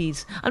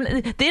movies?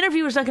 The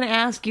interviewer's not going to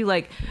ask you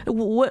like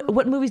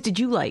what movies did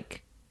you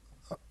like.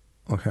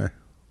 Okay.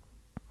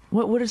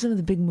 What are some of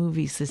the big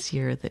movies this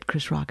year that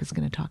Chris Rock is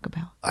going to talk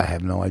about? I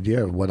have no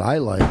idea what I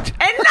liked.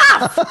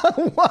 Enough.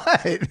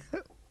 What? I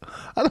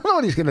don't know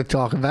what he's going to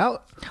talk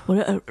about.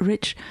 Well,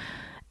 Rich,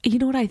 you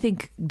know what I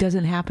think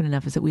doesn't happen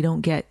enough is that we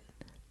don't get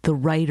the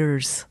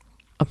writer's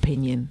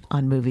opinion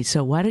on movies.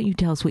 So why don't you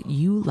tell us what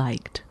you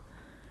liked?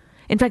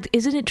 In fact,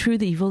 isn't it true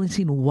that you've only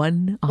seen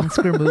one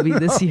Oscar movie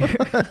this year?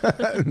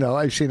 No,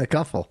 I've seen a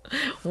couple.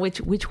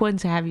 Which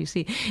ones have you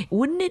seen?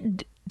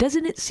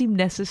 Doesn't it seem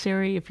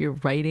necessary if you're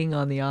writing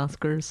on the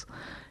Oscars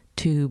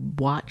to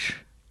watch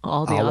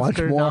all the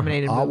Oscar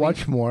nominated movies? I'll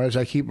watch more as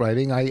I keep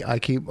writing. I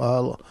keep,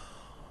 I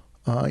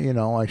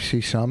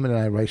see some and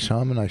I write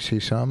some and I see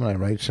some and I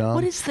write some.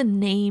 What is the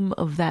name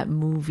of that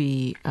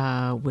movie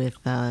with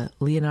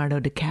Leonardo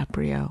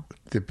DiCaprio?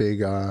 The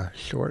Big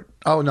Short?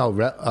 Oh, no.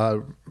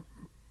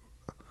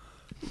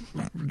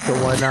 The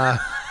one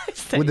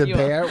with the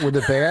bear? With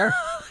the bear?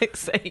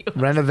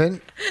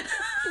 Renovant?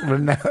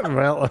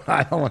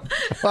 I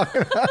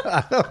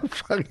don't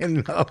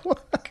fucking know.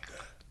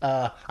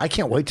 I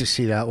can't wait to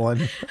see that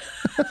one.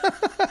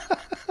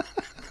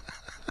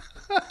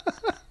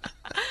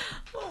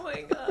 Oh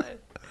my God.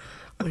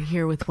 We're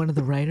here with one of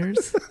the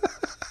writers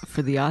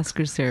for the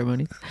Oscar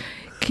ceremonies.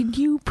 Can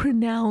you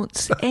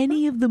pronounce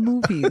any of the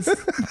movies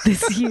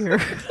this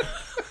year?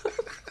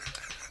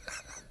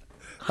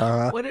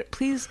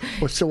 Please.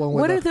 What's the one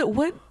with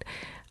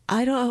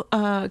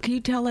Can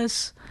you tell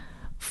us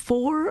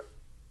 4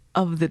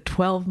 of the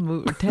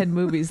 10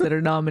 movies that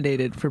are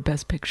nominated for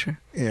Best Picture?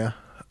 Yeah.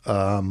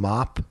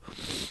 Mop.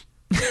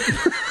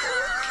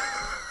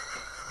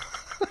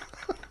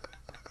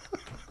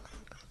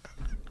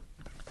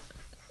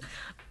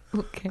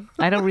 Okay.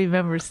 I don't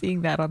remember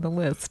seeing that on the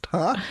list.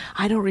 Huh?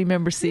 I don't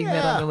remember seeing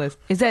that on the list.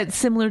 Is that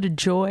similar to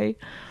Joy?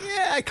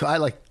 Yeah, I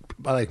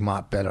like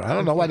Mop better. I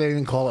don't know why they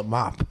didn't call it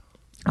Mop.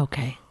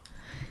 Okay.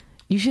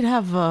 You should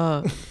have,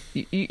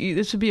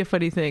 this would be a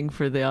funny thing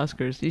for the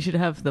Oscars. You should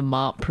have the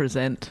Mop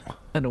present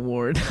an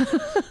award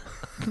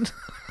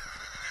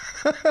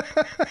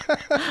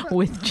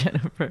with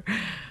Jennifer.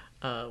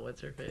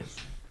 What's her face?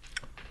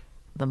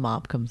 The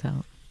Mop comes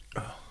out.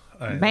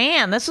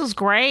 Man, this is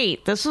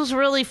great. This is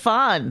really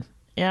fun.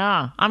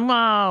 Yeah.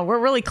 We're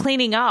really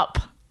cleaning up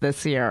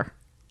this year.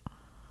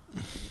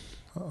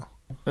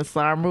 This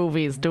our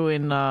movie's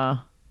doing,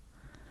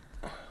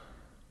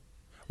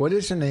 What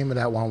is the name of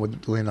that one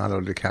with Leonardo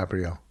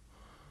DiCaprio?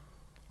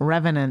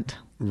 Revenant.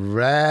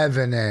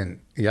 Revenant.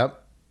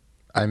 Yep.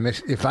 I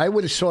miss. If I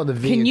would have saw the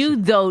video, Can you,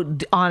 though,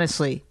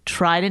 honestly,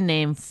 try to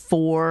name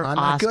 4 I'm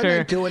not Oscar?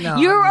 gonna do it now.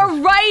 You're a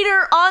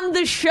writer on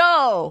the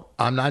show.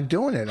 I'm not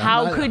doing it.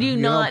 How could you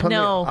don't not put me-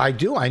 know? I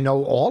do. I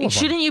know all of them.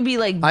 Shouldn't you be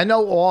like, I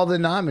know all the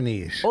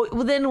nominees. oh,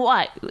 well, then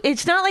what?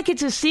 It's not like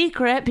it's a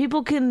secret.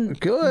 People can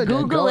Good. Google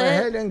and go it.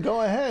 ahead and go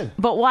ahead.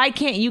 But why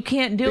can't you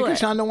can't do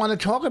Because it? I don't want to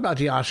talk about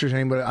the Oscars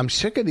anymore. I'm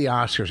sick of the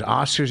Oscars.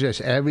 Oscars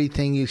is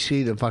everything you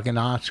see, the fucking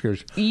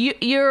Oscars.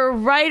 You're a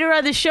writer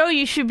on the show.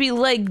 You should be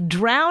like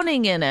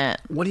drowning in it.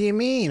 What do you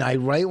mean? I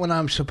write when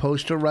I'm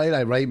supposed to write.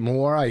 I write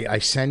more. I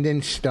send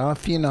in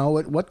stuff,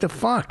 what the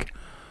fuck?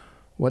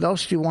 What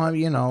else do you want?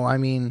 I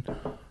mean,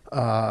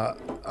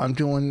 I'm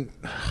doing,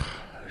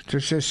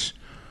 there's just,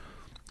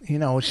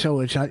 so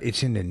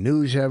it's in the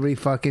news every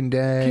fucking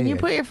day. Can you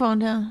put your phone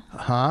down?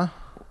 Huh?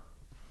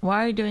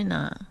 Why are you doing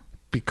that?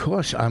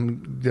 Because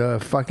I'm the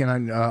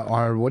fucking,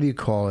 our, what do you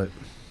call it?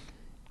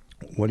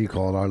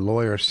 Our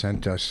lawyer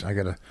sent us. I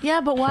gotta.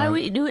 Yeah, but why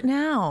would you do it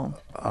now?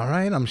 All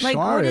right, I'm Like, sorry.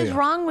 what is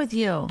wrong with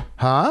you?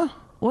 Huh?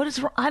 What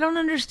is? I don't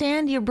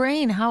understand your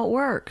brain, how it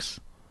works.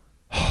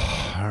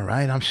 All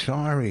right, I'm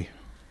sorry.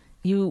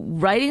 You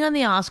writing on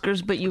the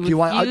Oscars, but you Do you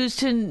want- refuse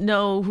to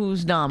know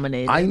who's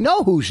nominated. I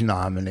know who's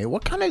nominated.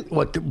 What kind of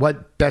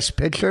what best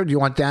picture? Do you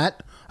want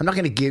that? I'm not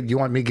going to give. Do you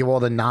want me to give all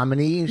the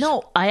nominees?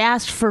 No, I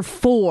asked for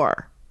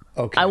 4.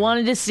 Okay. I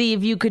wanted to see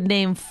if you could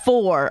name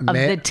 4 of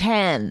the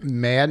 10.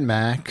 Mad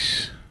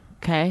Max.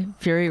 Okay,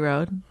 Fury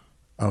Road.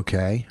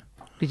 Okay.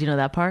 Did you know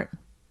that part?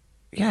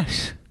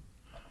 Yes.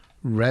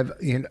 What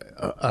do you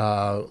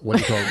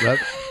call it?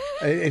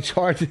 It's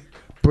hard.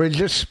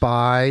 Bridge of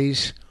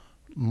Spies,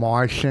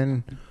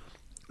 Martian.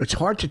 It's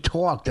hard to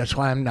talk. That's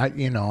why I'm not.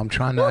 I'm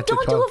trying not to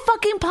talk. Don't do a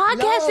fucking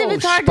podcast if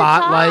it's hard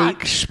Spotlight, to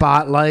talk.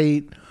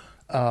 Spotlight.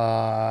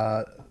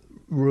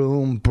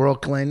 Room,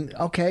 Brooklyn.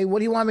 Okay, what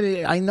do you want me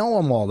to? I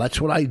know them all. That's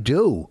what I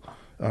do.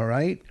 All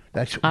right.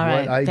 That's All what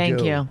right, I thank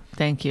do. you.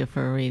 Thank you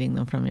for reading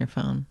them from your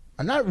phone.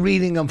 I'm not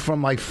reading them from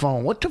my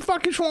phone. What the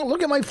fuck is wrong?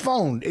 Look at my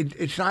phone.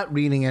 It's not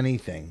reading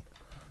anything.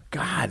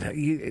 God,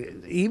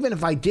 even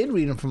if I did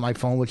read them from my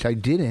phone, which I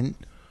didn't,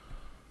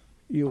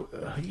 you're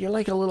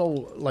like a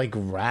little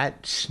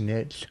rat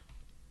snitch.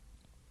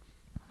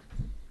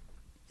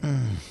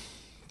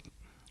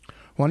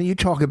 Why don't you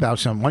talk about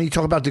something? Why don't you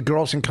talk about the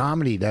girls in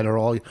comedy what's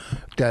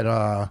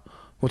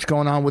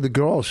going on with the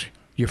girls?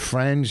 Your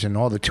friends and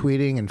all the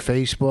tweeting and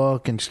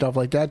Facebook and stuff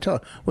like that.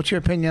 What's your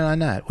opinion on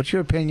that? What's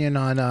your opinion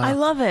on? I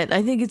love it.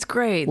 I think it's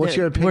great. What's that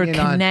your opinion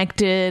We're on-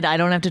 connected. I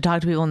don't have to talk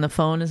to people on the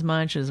phone as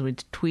much as we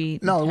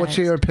tweet. No, and what's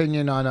text. your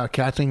opinion on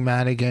Kathleen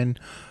Madigan,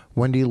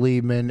 Wendy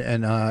Liebman,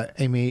 and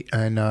Amy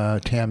and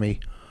Tammy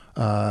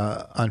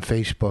on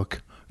Facebook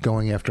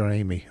going after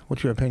Amy?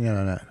 What's your opinion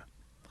on that?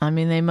 I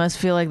mean, they must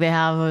feel like they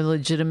have a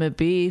legitimate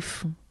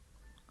beef.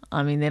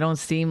 I mean, they don't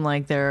seem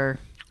like they're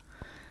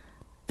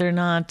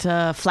not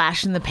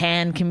flash in the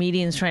pan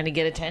comedians trying to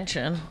get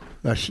attention.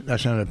 That's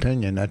not an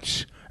opinion.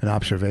 That's an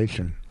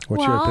observation.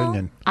 What's your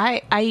opinion?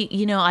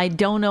 I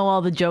don't know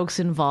all the jokes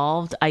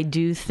involved. I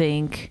do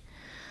think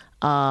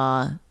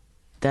that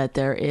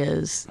there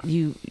is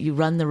you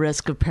run the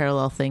risk of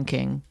parallel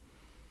thinking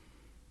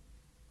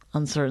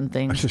on certain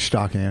things. That's a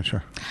stock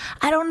answer.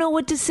 I don't know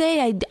what to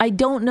say. I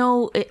don't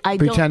know.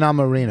 Pretend I'm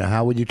Marina.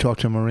 How would you talk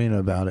to Marina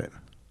about it?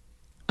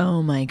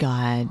 Oh my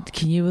God!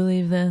 Can you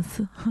believe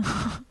this?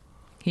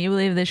 Can you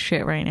believe this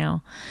shit right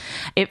now?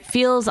 It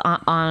feels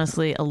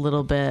honestly a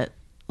little bit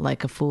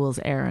like a fool's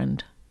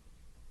errand.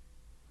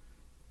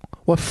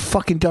 What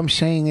fucking dumb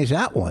saying is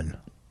that one?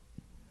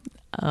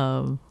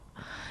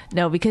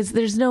 No, because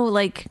there's no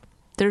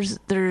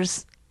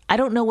there's I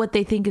don't know what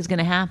they think is going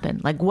to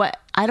happen.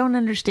 I don't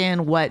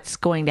understand what's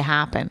going to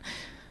happen.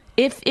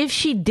 If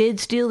she did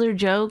steal their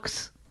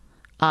jokes,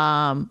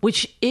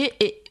 which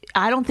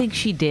I don't think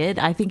she did.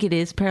 I think it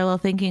is parallel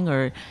thinking,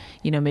 or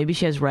maybe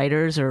she has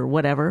writers or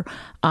whatever.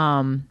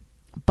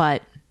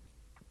 But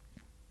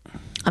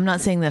I'm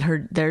not saying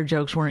that their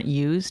jokes weren't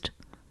used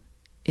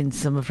in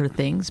some of her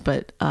things,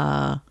 but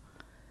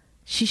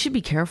she should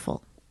be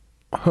careful.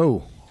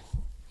 Who?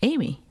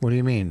 Amy. What do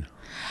you mean?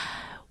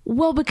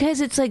 Well,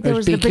 because it's like there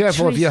was be the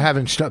careful if Patrice- you're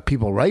having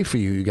people write for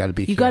you. You got to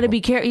be. You got to be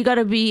careful. You got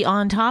to be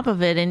on top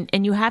of it,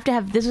 and you have to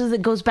have.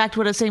 It goes back to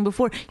what I was saying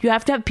before. You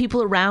have to have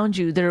people around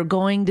you that are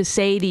going to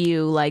say to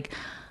you like,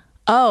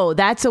 "Oh,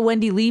 that's a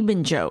Wendy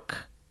Liebman joke,"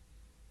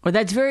 or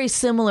 "That's very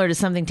similar to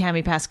something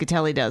Tammy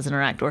Pascatelli does in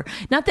her act." Or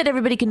not that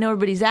everybody can know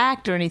everybody's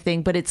act or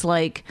anything, but it's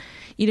like,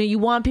 you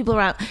want people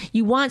around.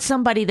 You want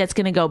somebody that's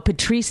going to go.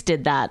 Patrice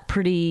did that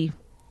pretty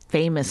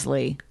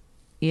famously,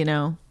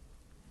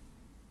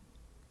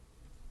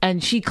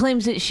 And she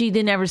claims that she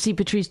didn't ever see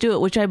Patrice do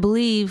it, which I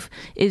believe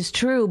is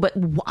true. But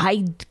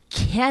I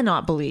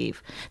cannot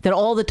believe that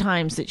all the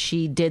times that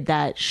she did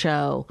that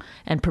show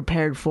and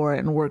prepared for it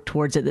and worked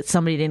towards it, that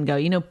somebody didn't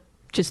go,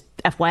 just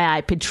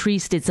FYI,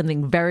 Patrice did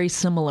something very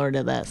similar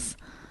to this.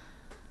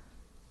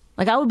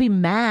 Like, I would be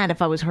mad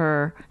if I was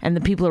her and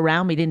the people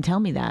around me didn't tell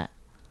me that.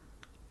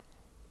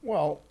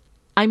 Well,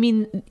 I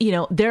mean,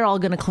 they're all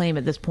going to claim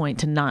at this point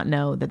to not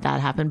know that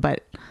happened,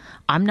 but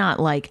I'm not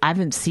like, I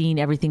haven't seen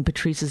everything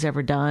Patrice has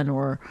ever done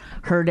or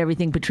heard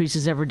everything Patrice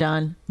has ever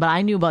done, but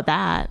I knew about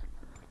that.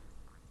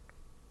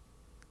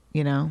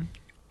 You know,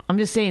 I'm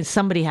just saying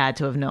somebody had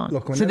to have known.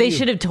 Look, so they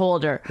should have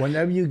told her.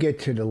 Whenever you get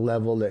to the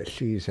level that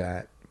she's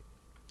at,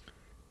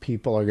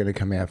 people are going to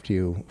come after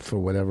you for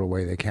whatever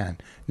way they can.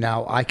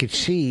 Now, I could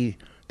see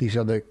these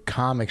other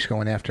comics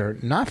going after her,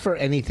 not for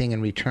anything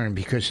in return,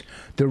 because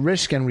the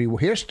risk and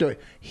reward.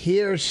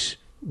 Here's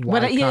why.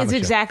 What is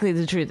exactly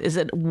the truth? Is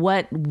that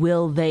what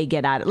will they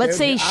get out of it? Let's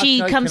say she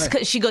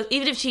goes,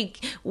 even if she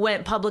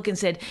went public and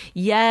said,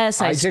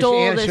 yes, I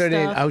stole this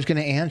stuff. I was going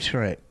to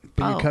answer it.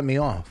 But you cut me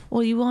off.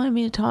 Well, you wanted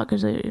me to talk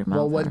because your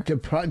mouth. Well,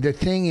 the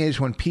thing is,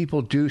 when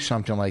people do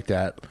something like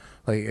that,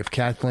 like if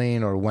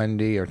Kathleen or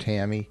Wendy or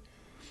Tammy,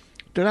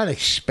 they're not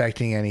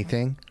expecting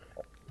anything.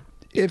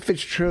 If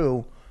it's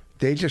true,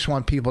 they just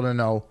want people to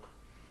know,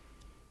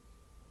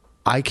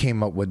 I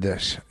came up with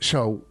this.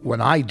 So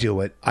when I do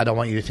it, I don't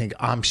want you to think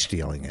I'm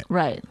stealing it.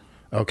 Right.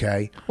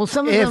 Okay. Well,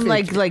 some of them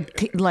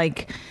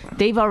like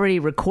they've already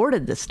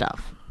recorded this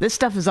stuff. This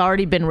stuff has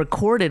already been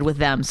recorded with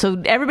them, so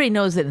everybody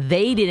knows that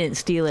they didn't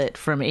steal it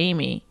from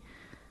Amy.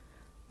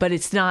 But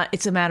it's not.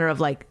 It's a matter of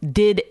like,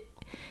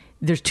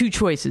 there's two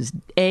choices: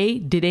 A,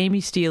 did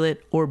Amy steal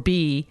it, or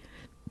B,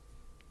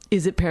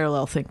 is it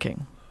parallel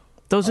thinking?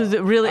 Those are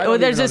the really. Or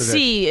there's a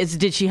C: is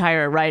did she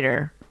hire a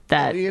writer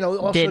that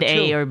did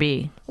A or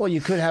B? Well, you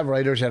could have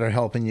writers that are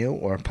helping you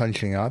or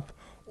punching up.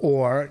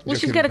 Or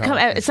she's got to come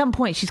at some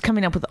point. She's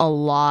coming up with a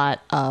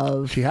lot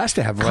of. She has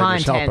to have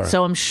writers help her.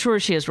 So I'm sure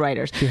she has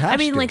writers. I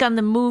mean, like on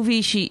the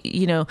movie, she,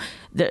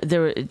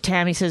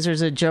 Tammy says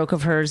there's a joke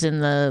of hers in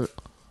the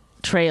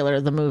trailer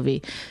of the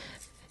movie.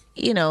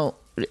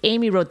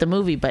 Amy wrote the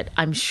movie, but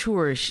I'm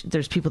sure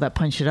there's people that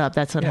punch it up.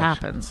 That's what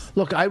happens.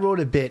 Look, I wrote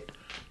a bit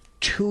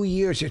 2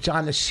 years. It's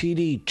on the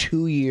CD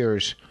 2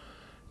 years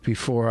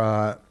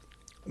before.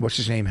 What's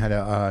his name had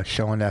a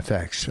show on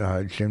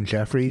FX? Jim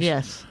Jeffries.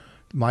 Yes.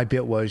 My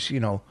bit was,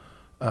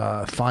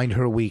 find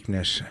her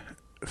weakness.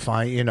 If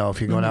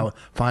you're going out,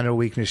 find her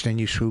weakness, then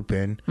you swoop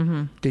in.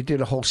 Mm-hmm. They did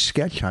a whole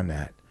sketch on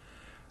that.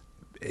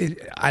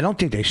 I don't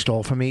think they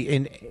stole from me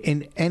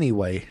in any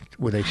way.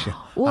 Well,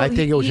 I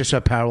think it was just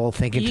a parallel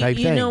thinking type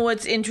thing. You know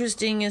what's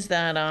interesting is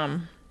that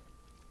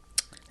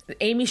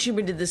Amy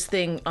Schumer did this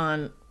thing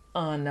on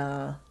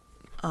the,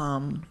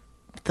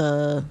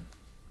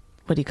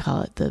 what do you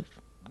call it, the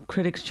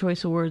Critics'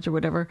 Choice Awards or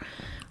whatever.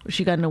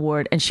 She got an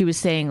award, and she was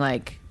saying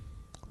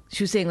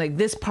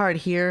this part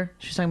here,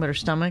 she's talking about her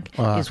stomach,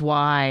 is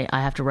why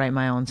I have to write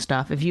my own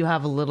stuff. If you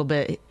have a little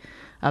bit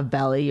of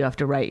belly, you have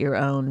to write your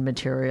own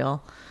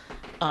material.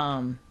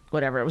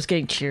 Whatever. It was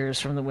getting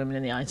cheers from the women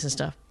in the audience and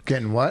stuff.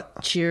 Getting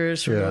what?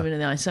 Cheers from the women in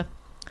the audience and stuff.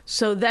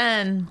 So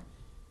then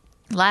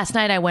last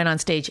night I went on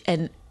stage,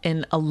 and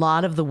a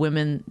lot of the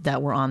women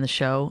that were on the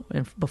show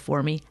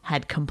before me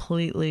had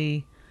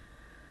completely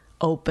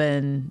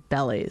open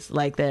bellies.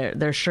 Like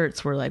their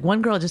shirts were like,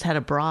 one girl just had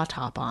a bra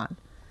top on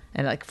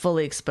and like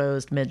fully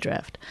exposed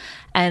midriff.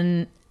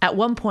 And at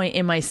one point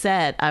in my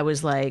set, I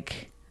was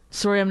like,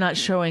 sorry, I'm not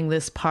showing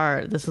this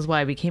part. This is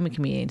why I became a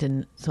comedian,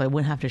 and so I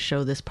wouldn't have to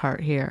show this part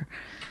here.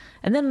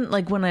 And then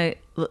like when I,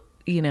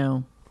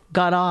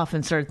 got off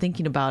and started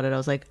thinking about it, I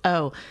was like,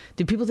 oh,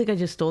 do people think I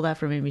just stole that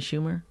from Amy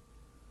Schumer?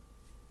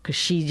 Because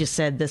she just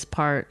said this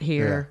part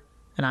here. Yeah.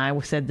 And I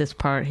said this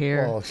part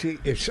here. Well,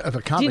 if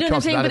a comic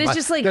talks about it, but it's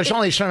just like, there's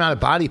only a certain amount of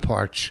body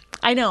parts.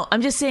 I know.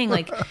 I'm just saying,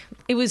 like,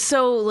 it was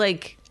so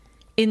like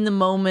in the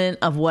moment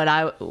of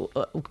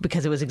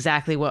because it was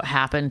exactly what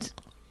happened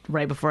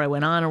right before I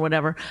went on or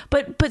whatever.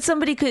 But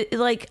somebody could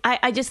like,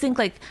 I just think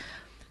like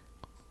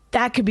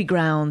that could be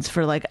grounds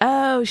for like,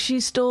 oh, she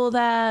stole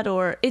that,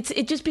 or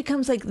it just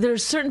becomes like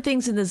there's certain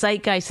things in the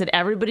zeitgeist that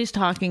everybody's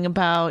talking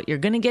about. You're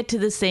going to get to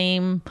the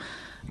same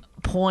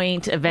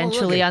point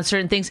eventually on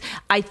certain things.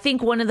 I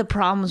think one of the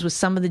problems with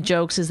some of the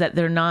jokes is that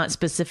they're not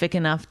specific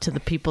enough to the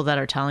people that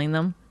are telling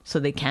them, so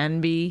they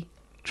can be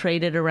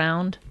traded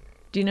around.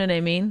 Do you know what I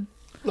mean?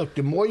 Look,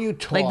 the more you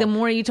talk, like the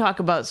more you talk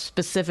about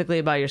specifically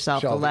about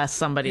yourself, the less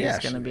somebody is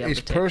going to be able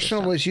to take as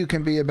personal as you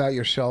can be about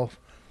yourself,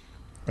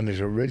 and as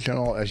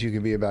original as you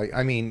can be about.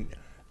 I mean,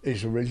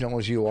 as original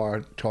as you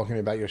are talking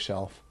about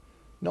yourself.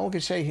 No one can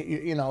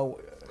say,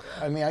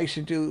 I mean, I used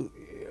to do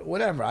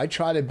whatever. I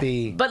try to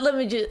be, but let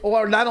me just,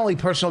 or not only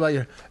personal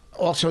about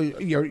also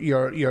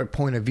your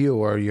point of view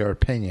or your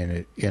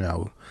opinion.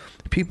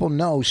 People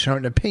know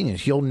certain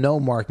opinions. You'll know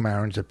Mark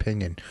Maron's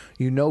opinion.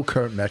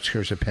 Kurt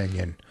Metzger's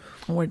opinion.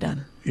 We're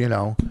done. You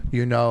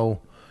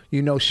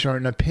know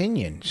certain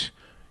opinions.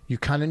 You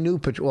kind of knew.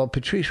 Well,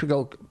 Patrice would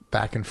go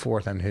back and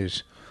forth on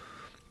his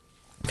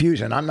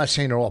views, and I'm not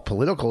saying they're all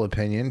political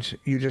opinions.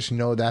 You just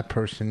know that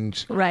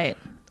person's right.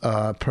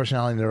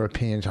 Personality and their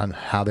opinions on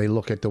how they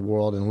look at the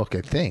world and look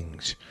at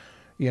things,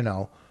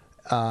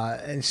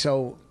 and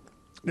so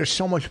there's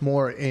so much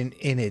more in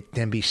it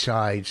than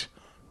besides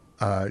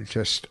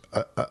just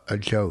a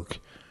joke.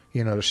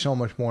 There's so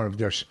much more of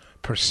there's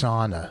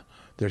persona,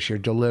 there's your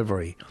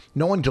delivery.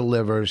 No one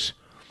delivers.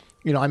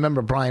 I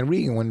remember Brian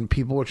Regan when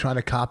people were trying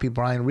to copy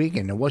Brian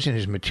Regan. It wasn't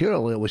his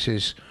material; it was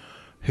his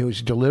He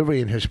was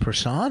delivering his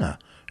persona.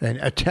 And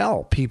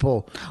tell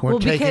people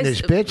weren't taking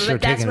his bits.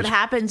 But that's what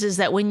happens is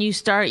that when you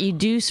start, you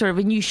do sort of,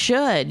 and you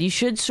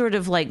should sort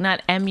of like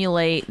not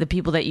emulate the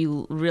people that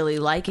you really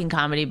like in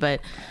comedy, but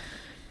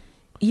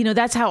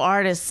that's how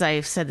artists.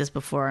 I've said this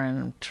before, and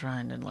I'm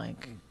trying to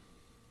like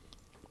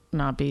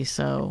not be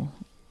so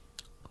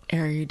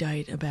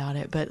erudite about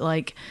it, but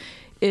like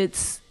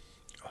it's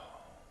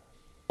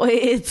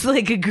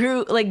like a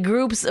group, like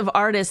groups of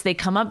artists. They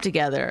come up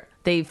together.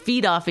 They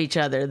feed off each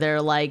other.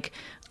 They're like.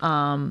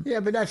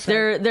 Yeah, but that's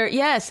they're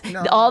yes.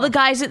 No, all the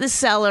guys at the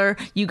Cellar,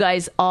 you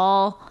guys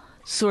all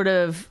sort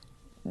of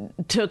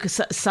took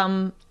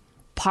some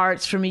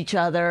parts from each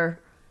other,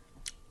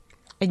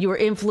 and you were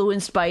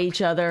influenced by each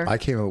other. I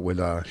came up with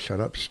 "Shut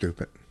Up,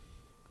 Stupid."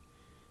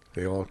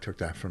 They all took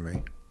that from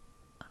me.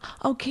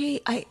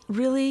 Okay,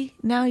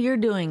 now you're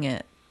doing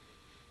it.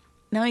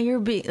 Now you're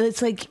being.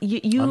 It's like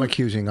you. I'm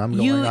accusing. I'm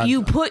going on.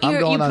 You put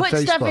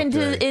Facebook stuff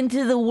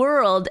into the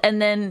world,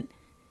 and then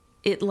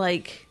it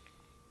like.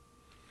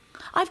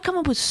 I've come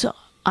up with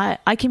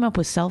I came up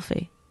with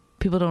selfie.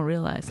 People don't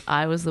realize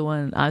I was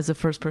the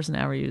first person to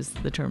ever use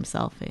the term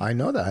selfie. I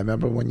know that. I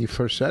remember when you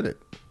first said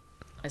it.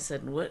 I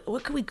said,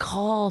 what can we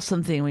call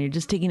something when you're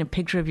just taking a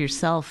picture of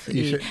yourself?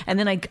 And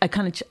then I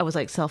was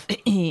like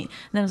selfie, and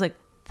then I was like,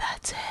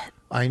 that's it.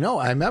 I know.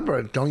 I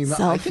remember. Don't you?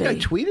 I think I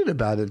tweeted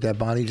about it that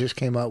Bonnie just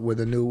came out with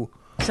a new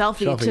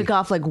selfie. It took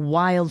off like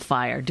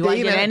wildfire. Do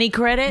I get any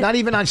credit? Not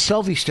even on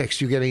selfie sticks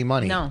do you get any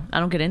money. No, I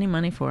don't get any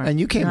money for it. And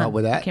you came up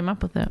with that. I came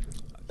up with it.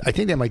 I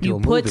think they might do a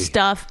movie. You put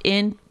stuff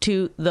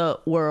into the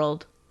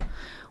world.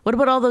 What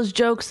about all those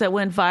jokes that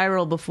went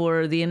viral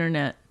before the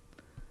internet?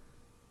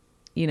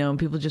 And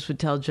people just would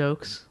tell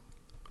jokes.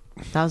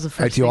 That was the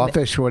first thing. At the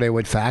office where they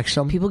would fax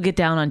them? People get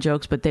down on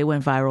jokes, but they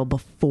went viral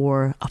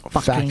before a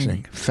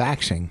fucking...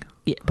 Faxing.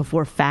 Yeah,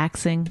 before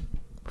faxing.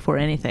 Before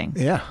anything.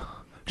 Yeah.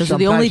 Those are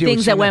the only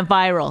things that went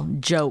viral.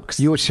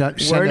 Jokes. You would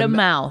send word of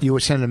mouth. You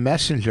would send a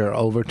messenger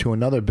over to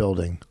another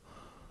building.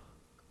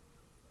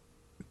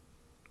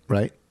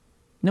 Right?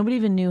 Nobody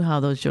even knew how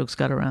those jokes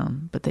got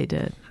around, but they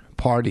did.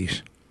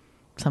 Parties.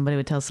 Somebody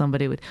would tell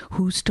somebody,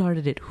 who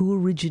started it? Who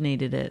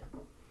originated it?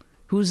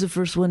 Who's the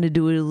first one to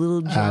do a little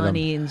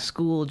Johnny in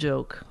school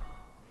joke?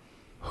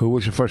 Who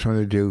was the first one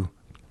to do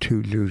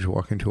two Jews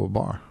walk into a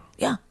bar?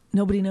 Yeah,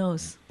 nobody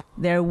knows.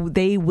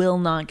 They will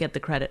not get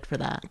the credit for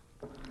that.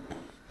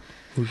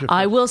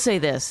 I will say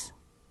this.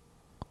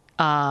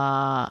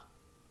 Wendy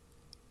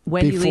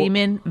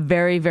Lehman,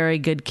 very, very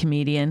good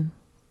comedian.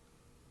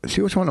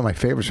 She was one of my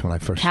favorites when I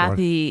first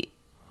started.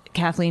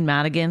 Kathleen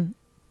Madigan,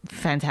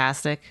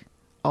 fantastic.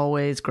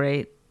 Always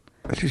great.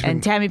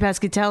 And Tammy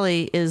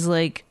Pescatelli is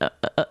like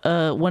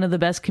one of the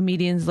best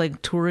comedians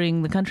like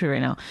touring the country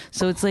right now.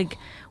 So it's like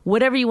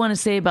whatever you want to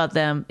say about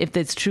them, if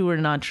it's true or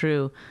not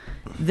true,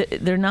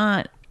 they're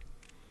not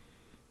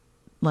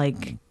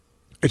like...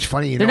 It's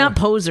funny, they're not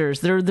posers.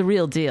 They're the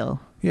real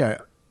deal. Yeah,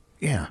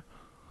 yeah.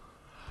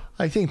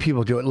 I think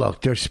people do it.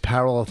 Look, there's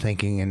parallel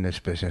thinking in this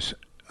business.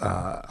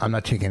 I'm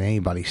not taking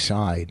anybody's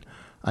side.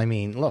 I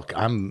mean, look,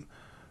 I'm,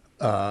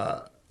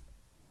 what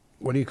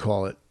do you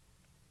call it?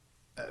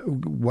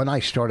 When I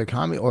started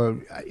comedy, or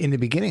in the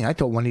beginning, I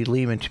thought Wendy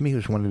Lehman to me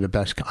was one of the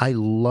best. I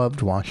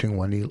loved watching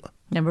Wendy.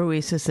 Remember we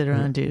used to sit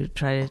around and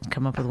try to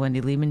come up with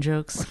Wendy Lehman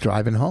jokes?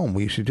 Driving home,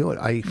 we used to do it.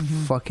 I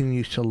fucking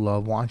used to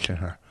love watching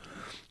her.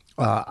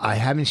 I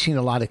haven't seen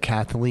a lot of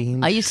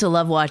Kathleen. I used to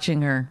love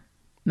watching her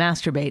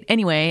masturbate.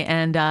 Anyway,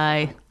 and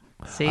that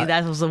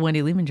was a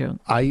Wendy Lehman joke.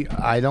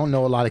 I don't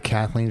know a lot of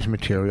Kathleen's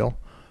material,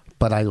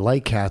 but I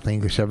like Kathleen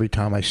because every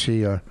time I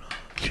see her,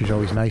 she's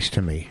always nice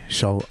to me.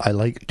 So I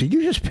like... Did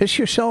you just piss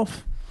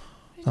yourself?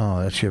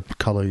 Oh, that's your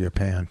color of your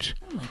pants.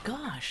 Oh my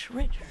gosh,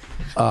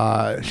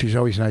 Richard. She's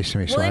always nice to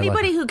me. Well, so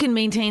anybody who can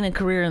maintain a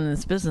career in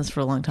this business for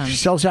a long time... She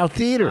sells out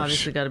theaters.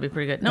 Obviously got to be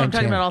pretty good. No, I'm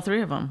talking about all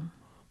three of them.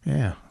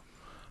 Yeah.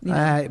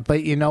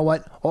 But you know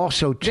what?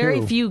 Also, too...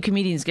 Very few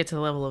comedians get to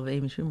the level of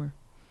Amy Schumer.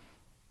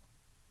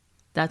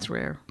 That's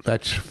rare.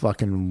 That's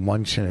fucking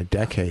once in a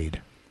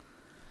decade.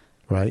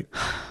 Right?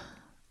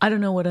 I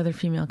don't know what other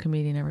female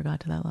comedian ever got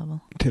to that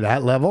level. To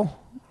that level?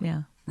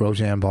 Yeah.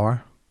 Roseanne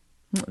Barr?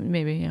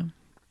 Maybe, yeah.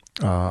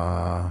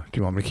 Do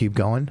you want me to keep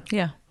going?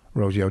 Yeah.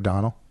 Rosie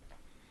O'Donnell?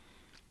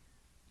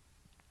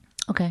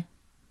 Okay.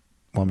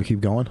 Want me to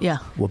keep going? Yeah.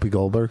 Whoopi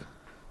Goldberg?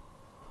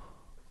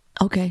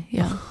 Okay,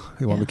 yeah.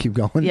 You want me to keep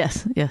going?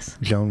 Yes, yes.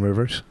 Joan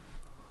Rivers?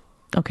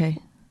 Okay.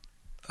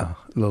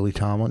 Lily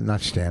Tomlin?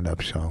 Not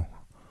stand-up, so...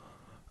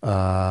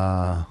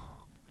 want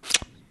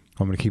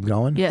me to keep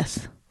going?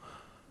 Yes.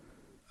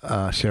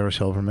 Sarah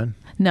Silverman?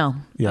 No.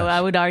 Yes.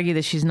 I would argue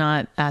that she's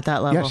not at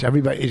that level. Yes,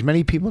 everybody. As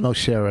many people know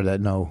Sarah that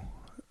know...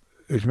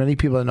 As many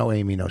people that know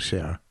Amy know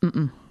Sarah.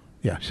 Mm-mm.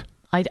 Yes.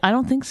 I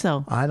don't think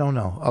so. I don't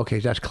know. Okay,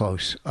 that's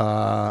close.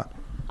 I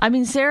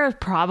mean, Sarah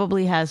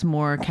probably has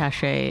more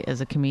cachet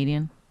as a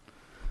comedian.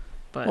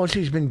 But well,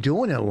 she's been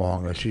doing it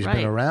longer. She's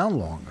been around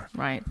longer.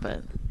 Right,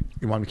 but...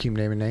 You want me to keep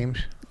naming names?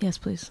 Yes,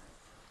 please.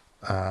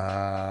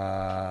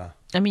 I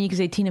mean, you could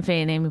say Tina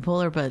Fey and Amy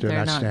Poehler, but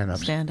they're not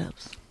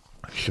stand-ups.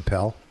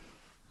 Chappelle?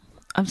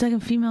 I'm talking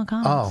female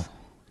comics. Oh,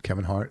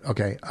 Kevin Hart.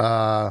 Okay.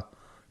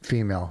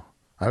 Female.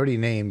 I already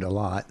named a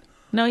lot.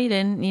 No, you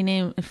didn't. You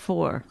named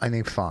 4. I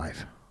named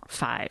 5.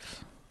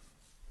 5.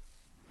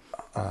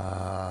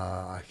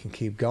 I can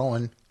keep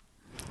going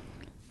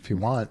if you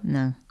want.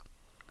 No.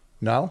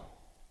 No?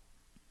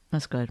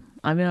 That's good.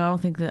 I mean, I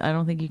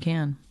don't think you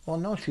can. Well,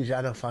 no, she's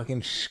at a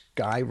fucking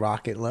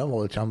skyrocket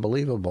level. It's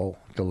unbelievable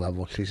the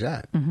level she's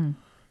at. Mm-hmm.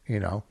 You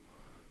know,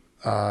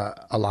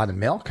 a lot of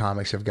male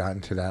comics have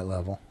gotten to that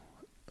level.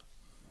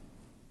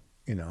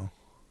 You know,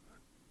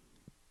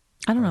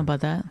 I don't know about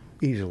that.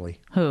 easily.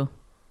 Who?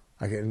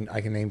 I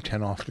can name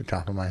 10 off the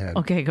top of my head.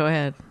 Okay, go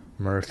ahead.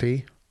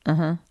 Murphy.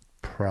 Uh-huh.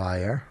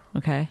 Pryor.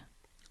 Okay.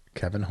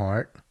 Kevin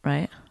Hart.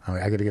 Right.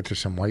 I got to get to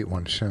some white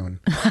ones soon.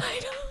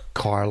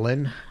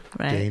 Carlin.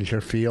 Right.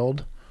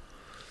 Dangerfield.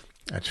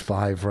 That's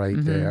 5 right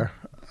there.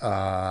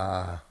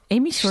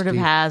 Amy sort of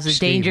has a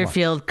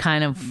Dangerfield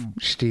kind of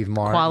Steve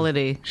Martin.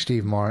 quality.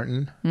 Steve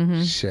Martin.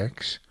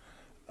 6.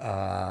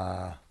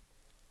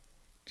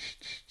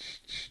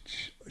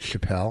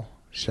 Chappelle.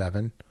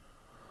 7.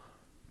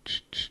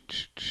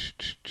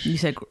 You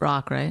said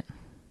Rock, right?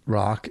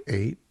 Rock.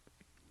 8.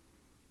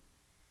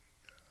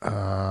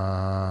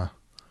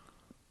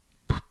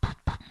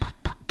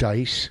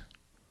 Dice.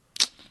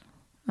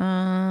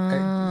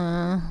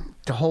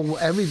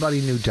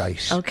 Everybody knew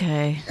Dice.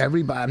 Okay.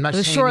 Everybody. I'm not It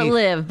was saying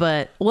short-lived,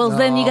 but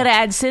then you got to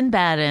add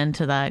Sinbad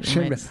into that.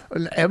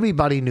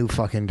 Everybody knew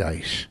fucking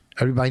Dice.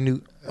 Everybody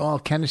knew.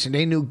 Oh, Kennison.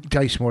 They knew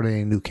Dice more than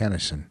they knew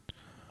Kennison.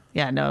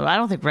 Yeah, no, I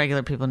don't think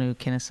regular people knew who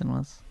Kinnison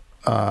was.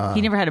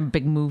 He never had a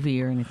big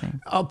movie or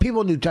anything. Oh,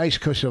 people knew Dice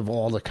because of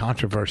all the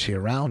controversy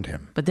around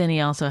him. But then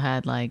he also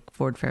had like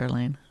Ford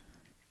Fairlane.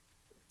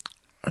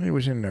 And he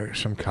was in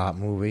some cop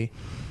movie,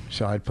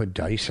 so I'd put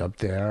Dice up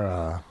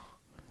there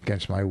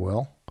against my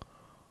will.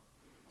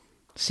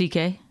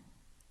 CK?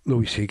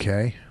 Louis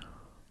C.K.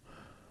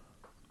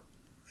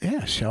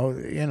 Yeah, so,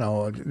 you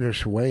know,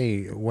 there's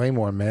way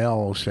more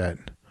males that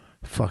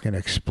fucking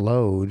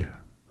explode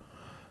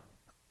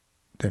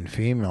than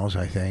females,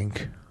 I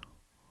think.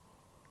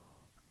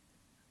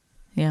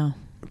 Yeah.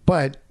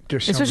 But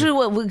there's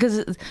especially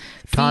because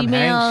Tom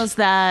females Hanks,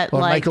 that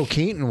well, like Michael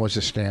Keaton was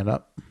a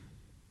stand-up.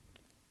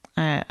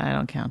 I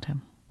don't count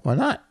him. Why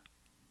not?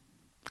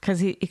 Because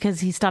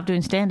he stopped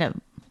doing stand-up.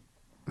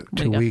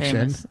 2 weeks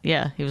in.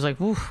 Yeah, he was like,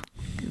 "Oof,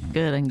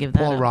 good," and give that.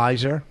 Paul up.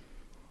 Reiser,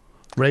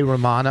 Ray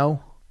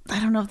Romano.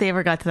 I don't know if they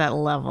ever got to that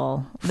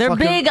level. They're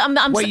Fucking, big.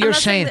 Wait, you're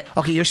not saying that,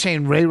 okay? You're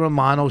saying Ray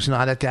Romano's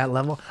not at that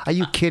level? Are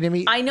you kidding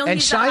me? I know and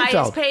he's Seinfeld. the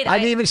highest paid. I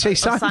didn't even say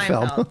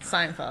Seinfeld.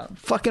 Seinfeld.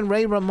 Fucking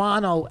Ray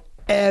Romano.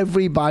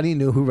 Everybody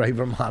knew who Ray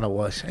Romano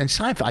was, and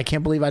Seinfeld. I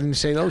can't believe I didn't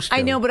say those two.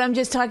 I know, but I'm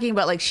just talking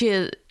about like she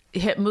had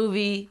hit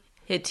movie,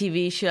 hit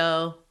TV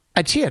show.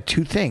 She had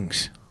 2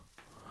 things.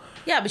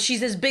 Yeah, but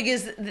she's as big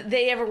as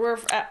they ever were.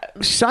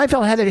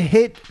 Seinfeld had a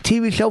hit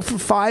TV show for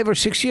 5 or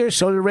 6 years.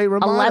 So did Ray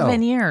Romano.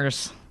 11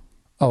 years.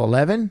 Oh,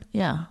 11?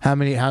 Yeah. How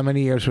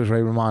many years was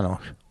Ray Romano?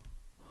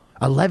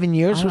 11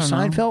 years was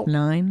Seinfeld?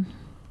 9.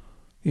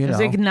 You It was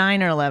know. like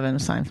 9 or 11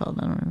 Seinfeld.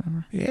 I don't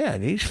remember. Yeah,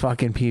 these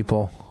fucking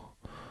people.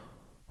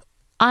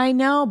 I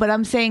know, but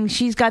I'm saying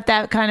she's got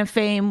that kind of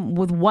fame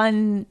with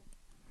 2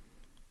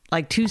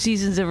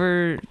 seasons of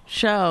her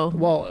show.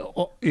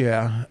 Well,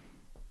 yeah.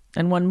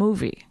 And 1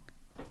 movie.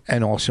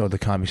 And also the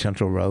Comedy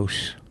Central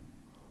roast.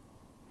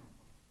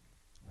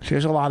 She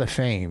has a lot of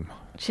fame.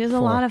 She has a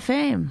lot of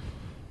fame.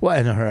 Well,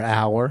 in her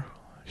hour.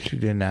 She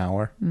did an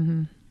hour.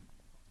 Mm-hmm.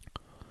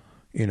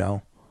 You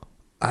know,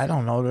 I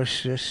don't know.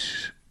 There's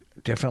just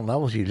different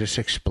levels. You just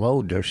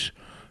explode. There's,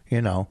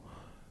 you know,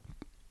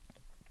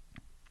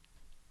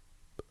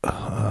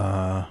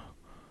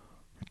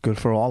 good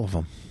for all of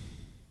them.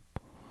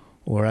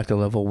 We're at the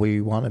level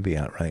we want to be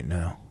at right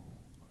now.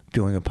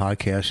 Doing a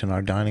podcast in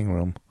our dining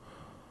room.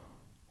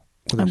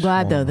 I'm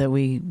glad, though, that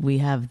we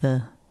have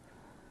the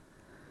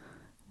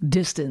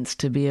distance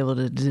to be able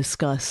to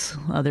discuss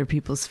other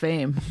people's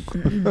fame.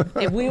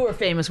 If we were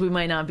famous, we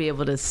might not be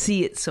able to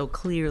see it so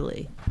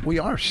clearly. We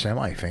are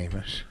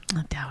semi-famous.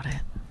 I doubt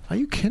it. Are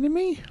you kidding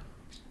me?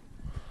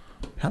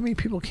 How many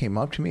people came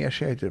up to me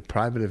yesterday at the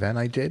private event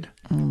I did?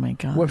 Oh, my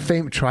God.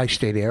 We're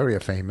tri-state area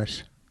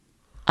famous.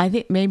 I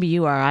think maybe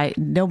you are.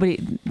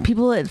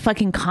 People at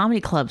fucking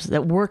comedy clubs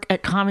that work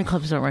at comedy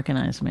clubs don't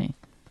recognize me.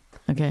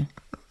 Okay.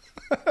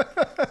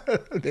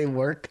 They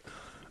work.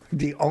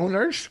 The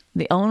owners?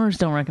 The owners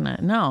don't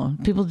recognize. No,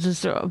 people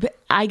just.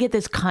 I get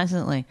this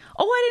constantly.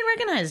 Oh, I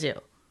didn't recognize you.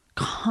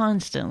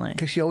 Constantly.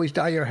 Because you always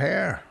dye your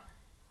hair.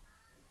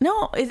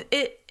 No,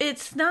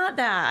 it's not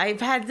that.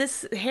 I've had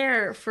this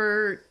hair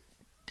for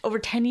over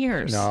 10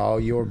 years. No,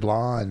 you were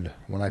blonde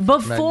when I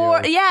first met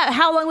Before, you. yeah.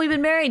 How long we've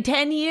been married?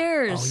 10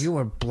 years. Oh, you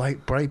were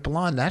bright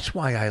blonde. That's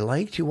why I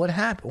liked you. What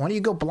happened? Why don't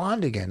you go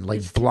blonde again? Like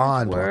it's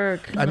blonde.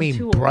 Work. I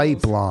mean,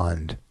 bright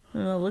blonde.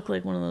 I look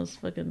like one of those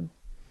fucking.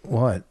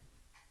 What?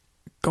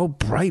 Go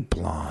bright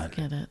blonde.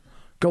 Get it.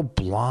 Go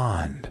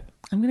blonde.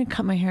 I'm going to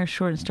cut my hair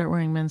short and start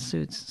wearing men's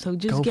suits. So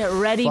just get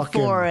ready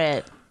for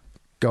it.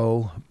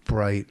 Go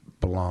bright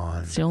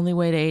blonde. It's the only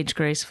way to age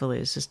gracefully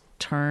is just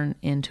turn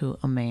into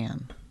a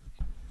man?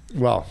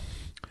 Well,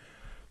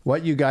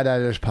 what you got out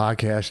of this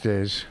podcast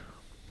is...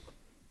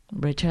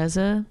 Rich has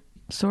a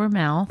sore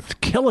mouth. It's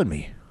killing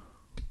me.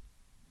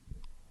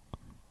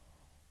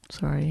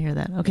 Sorry to hear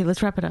that. Okay,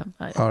 let's wrap it up.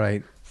 All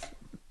right.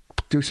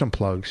 Do some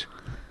plugs.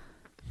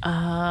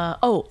 Where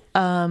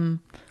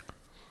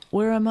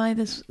am I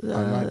this?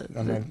 I'm not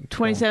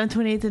 27th,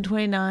 28th, and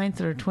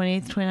 29th, or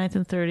 28th, 29th,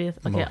 and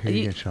 30th? Okay,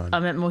 Mohegan Sun.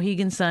 I'm at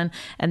Mohegan Sun,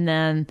 and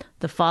then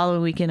the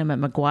following weekend I'm at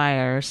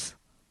McGuire's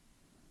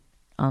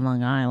on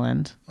Long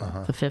Island,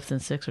 the 5th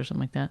and 6th or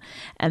something like that.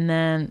 And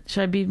then,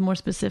 should I be more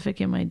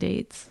specific in my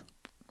dates?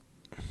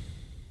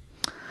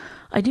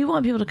 I do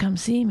want people to come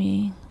see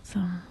me,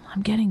 so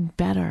I'm getting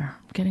better.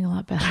 I'm getting a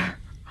lot better.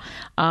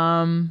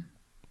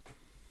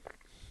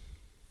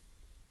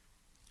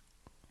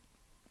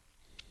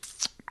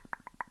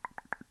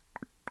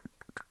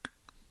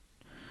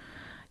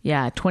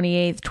 Yeah,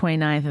 28th,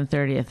 29th, and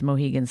 30th,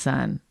 Mohegan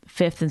Sun.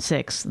 5th and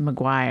 6th,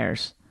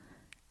 McGuire's.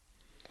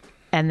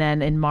 And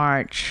then in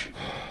March,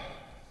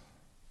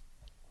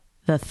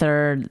 the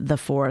 3rd, the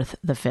 4th,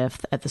 the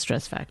 5th at the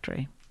Stress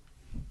Factory.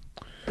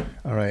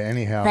 All right,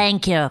 anyhow.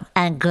 Thank you,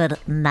 and good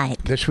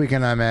night. This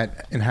weekend I'm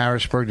in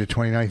Harrisburg, the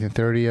 29th and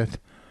 30th.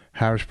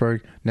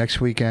 Harrisburg.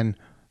 Next weekend,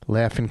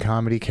 Laugh-In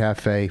Comedy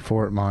Cafe,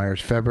 Fort Myers.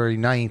 February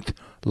 9th,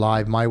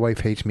 live My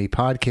Wife Hates Me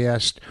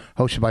podcast,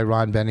 hosted by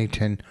Ron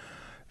Bennington.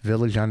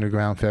 Village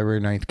Underground,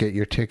 February 9th. Get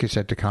your tickets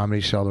at the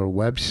Comedy Cellar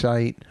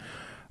website.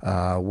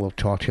 We'll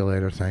talk to you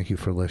later. Thank you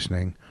for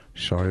listening.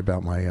 Sorry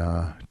about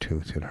my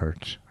tooth. It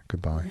hurts.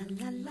 Goodbye.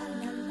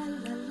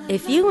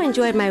 If you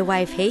enjoyed My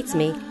Wife Hates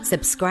Me,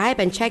 subscribe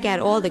and check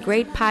out all the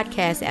great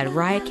podcasts at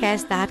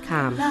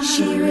riotcast.com.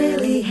 She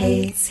really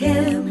hates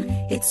him,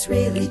 it's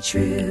really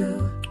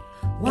true.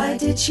 Why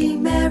did she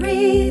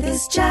marry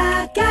this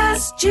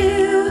jackass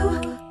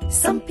Jew?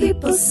 Some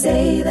people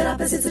say that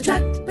opposites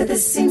attract, but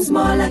this seems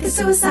more like a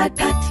suicide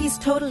pact. He's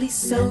totally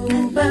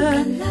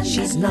sober,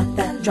 she's not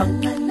that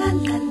drunk.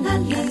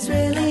 He's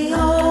really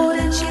old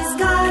and she's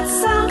got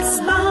some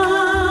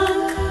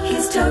spunk.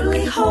 He's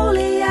totally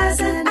holy as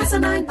an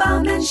asinine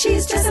bomb, and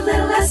she's just a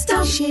little less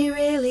dumb. She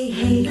really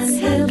hates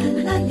him,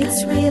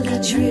 it's really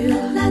true.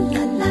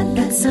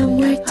 But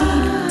somewhere deep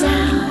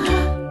down,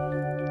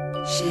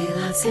 she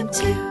loves him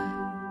too.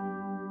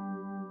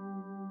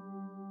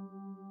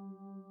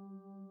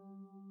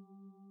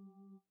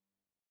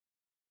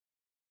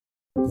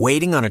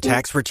 Waiting on a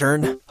tax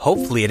return?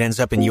 Hopefully it ends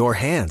up in your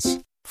hands.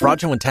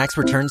 Fraudulent tax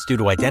returns due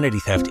to identity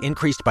theft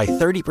increased by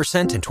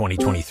 30% in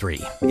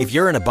 2023. If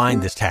you're in a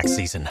bind this tax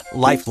season,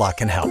 LifeLock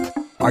can help.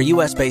 Our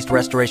U.S.-based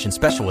restoration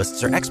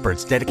specialists are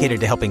experts dedicated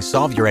to helping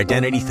solve your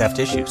identity theft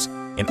issues.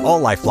 And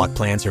all LifeLock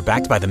plans are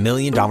backed by the $1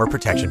 Million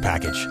Protection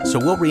Package. So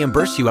we'll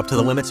reimburse you up to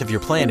the limits of your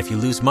plan if you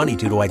lose money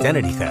due to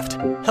identity theft.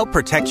 Help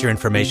protect your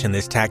information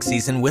this tax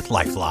season with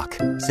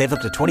LifeLock. Save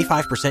up to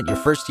 25% your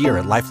first year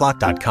at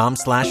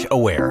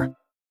LifeLock.com/aware.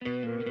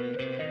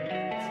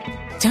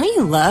 Don't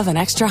you love an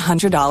extra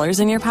 $100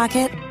 in your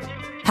pocket?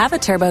 Have a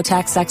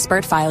TurboTax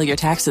expert file your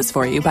taxes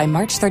for you by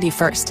March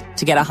 31st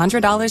to get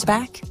 $100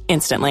 back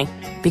instantly.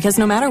 Because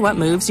no matter what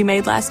moves you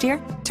made last year,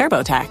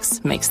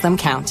 TurboTax makes them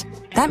count.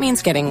 That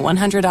means getting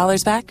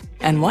 $100 back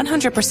and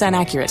 100%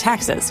 accurate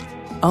taxes,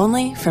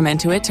 only from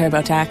Intuit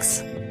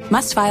TurboTax.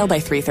 Must file by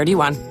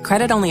 3/31.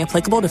 Credit only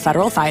applicable to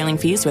federal filing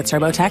fees with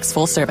TurboTax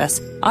full service.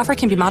 Offer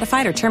can be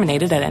modified or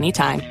terminated at any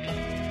time.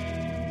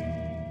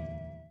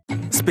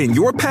 Spin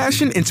your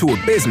passion into a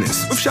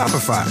business with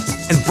Shopify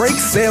and break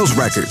sales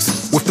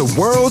records with the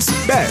world's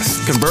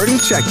best converting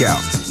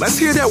checkout. Let's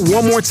hear that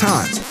one more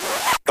time.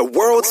 The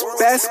world's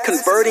best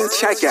converting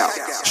checkout.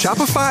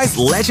 Shopify's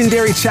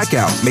legendary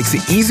checkout makes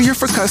it easier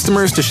for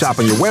customers to shop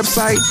on your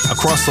website,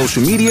 across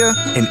social media,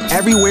 and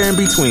everywhere in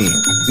between.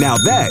 Now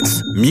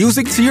that's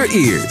music to your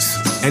ears.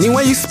 Any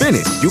way you spin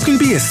it, you can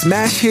be a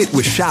smash hit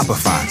with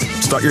Shopify.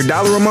 Start your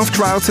 $1 a month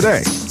trial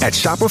today at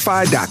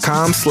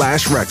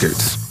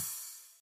shopify.com/records.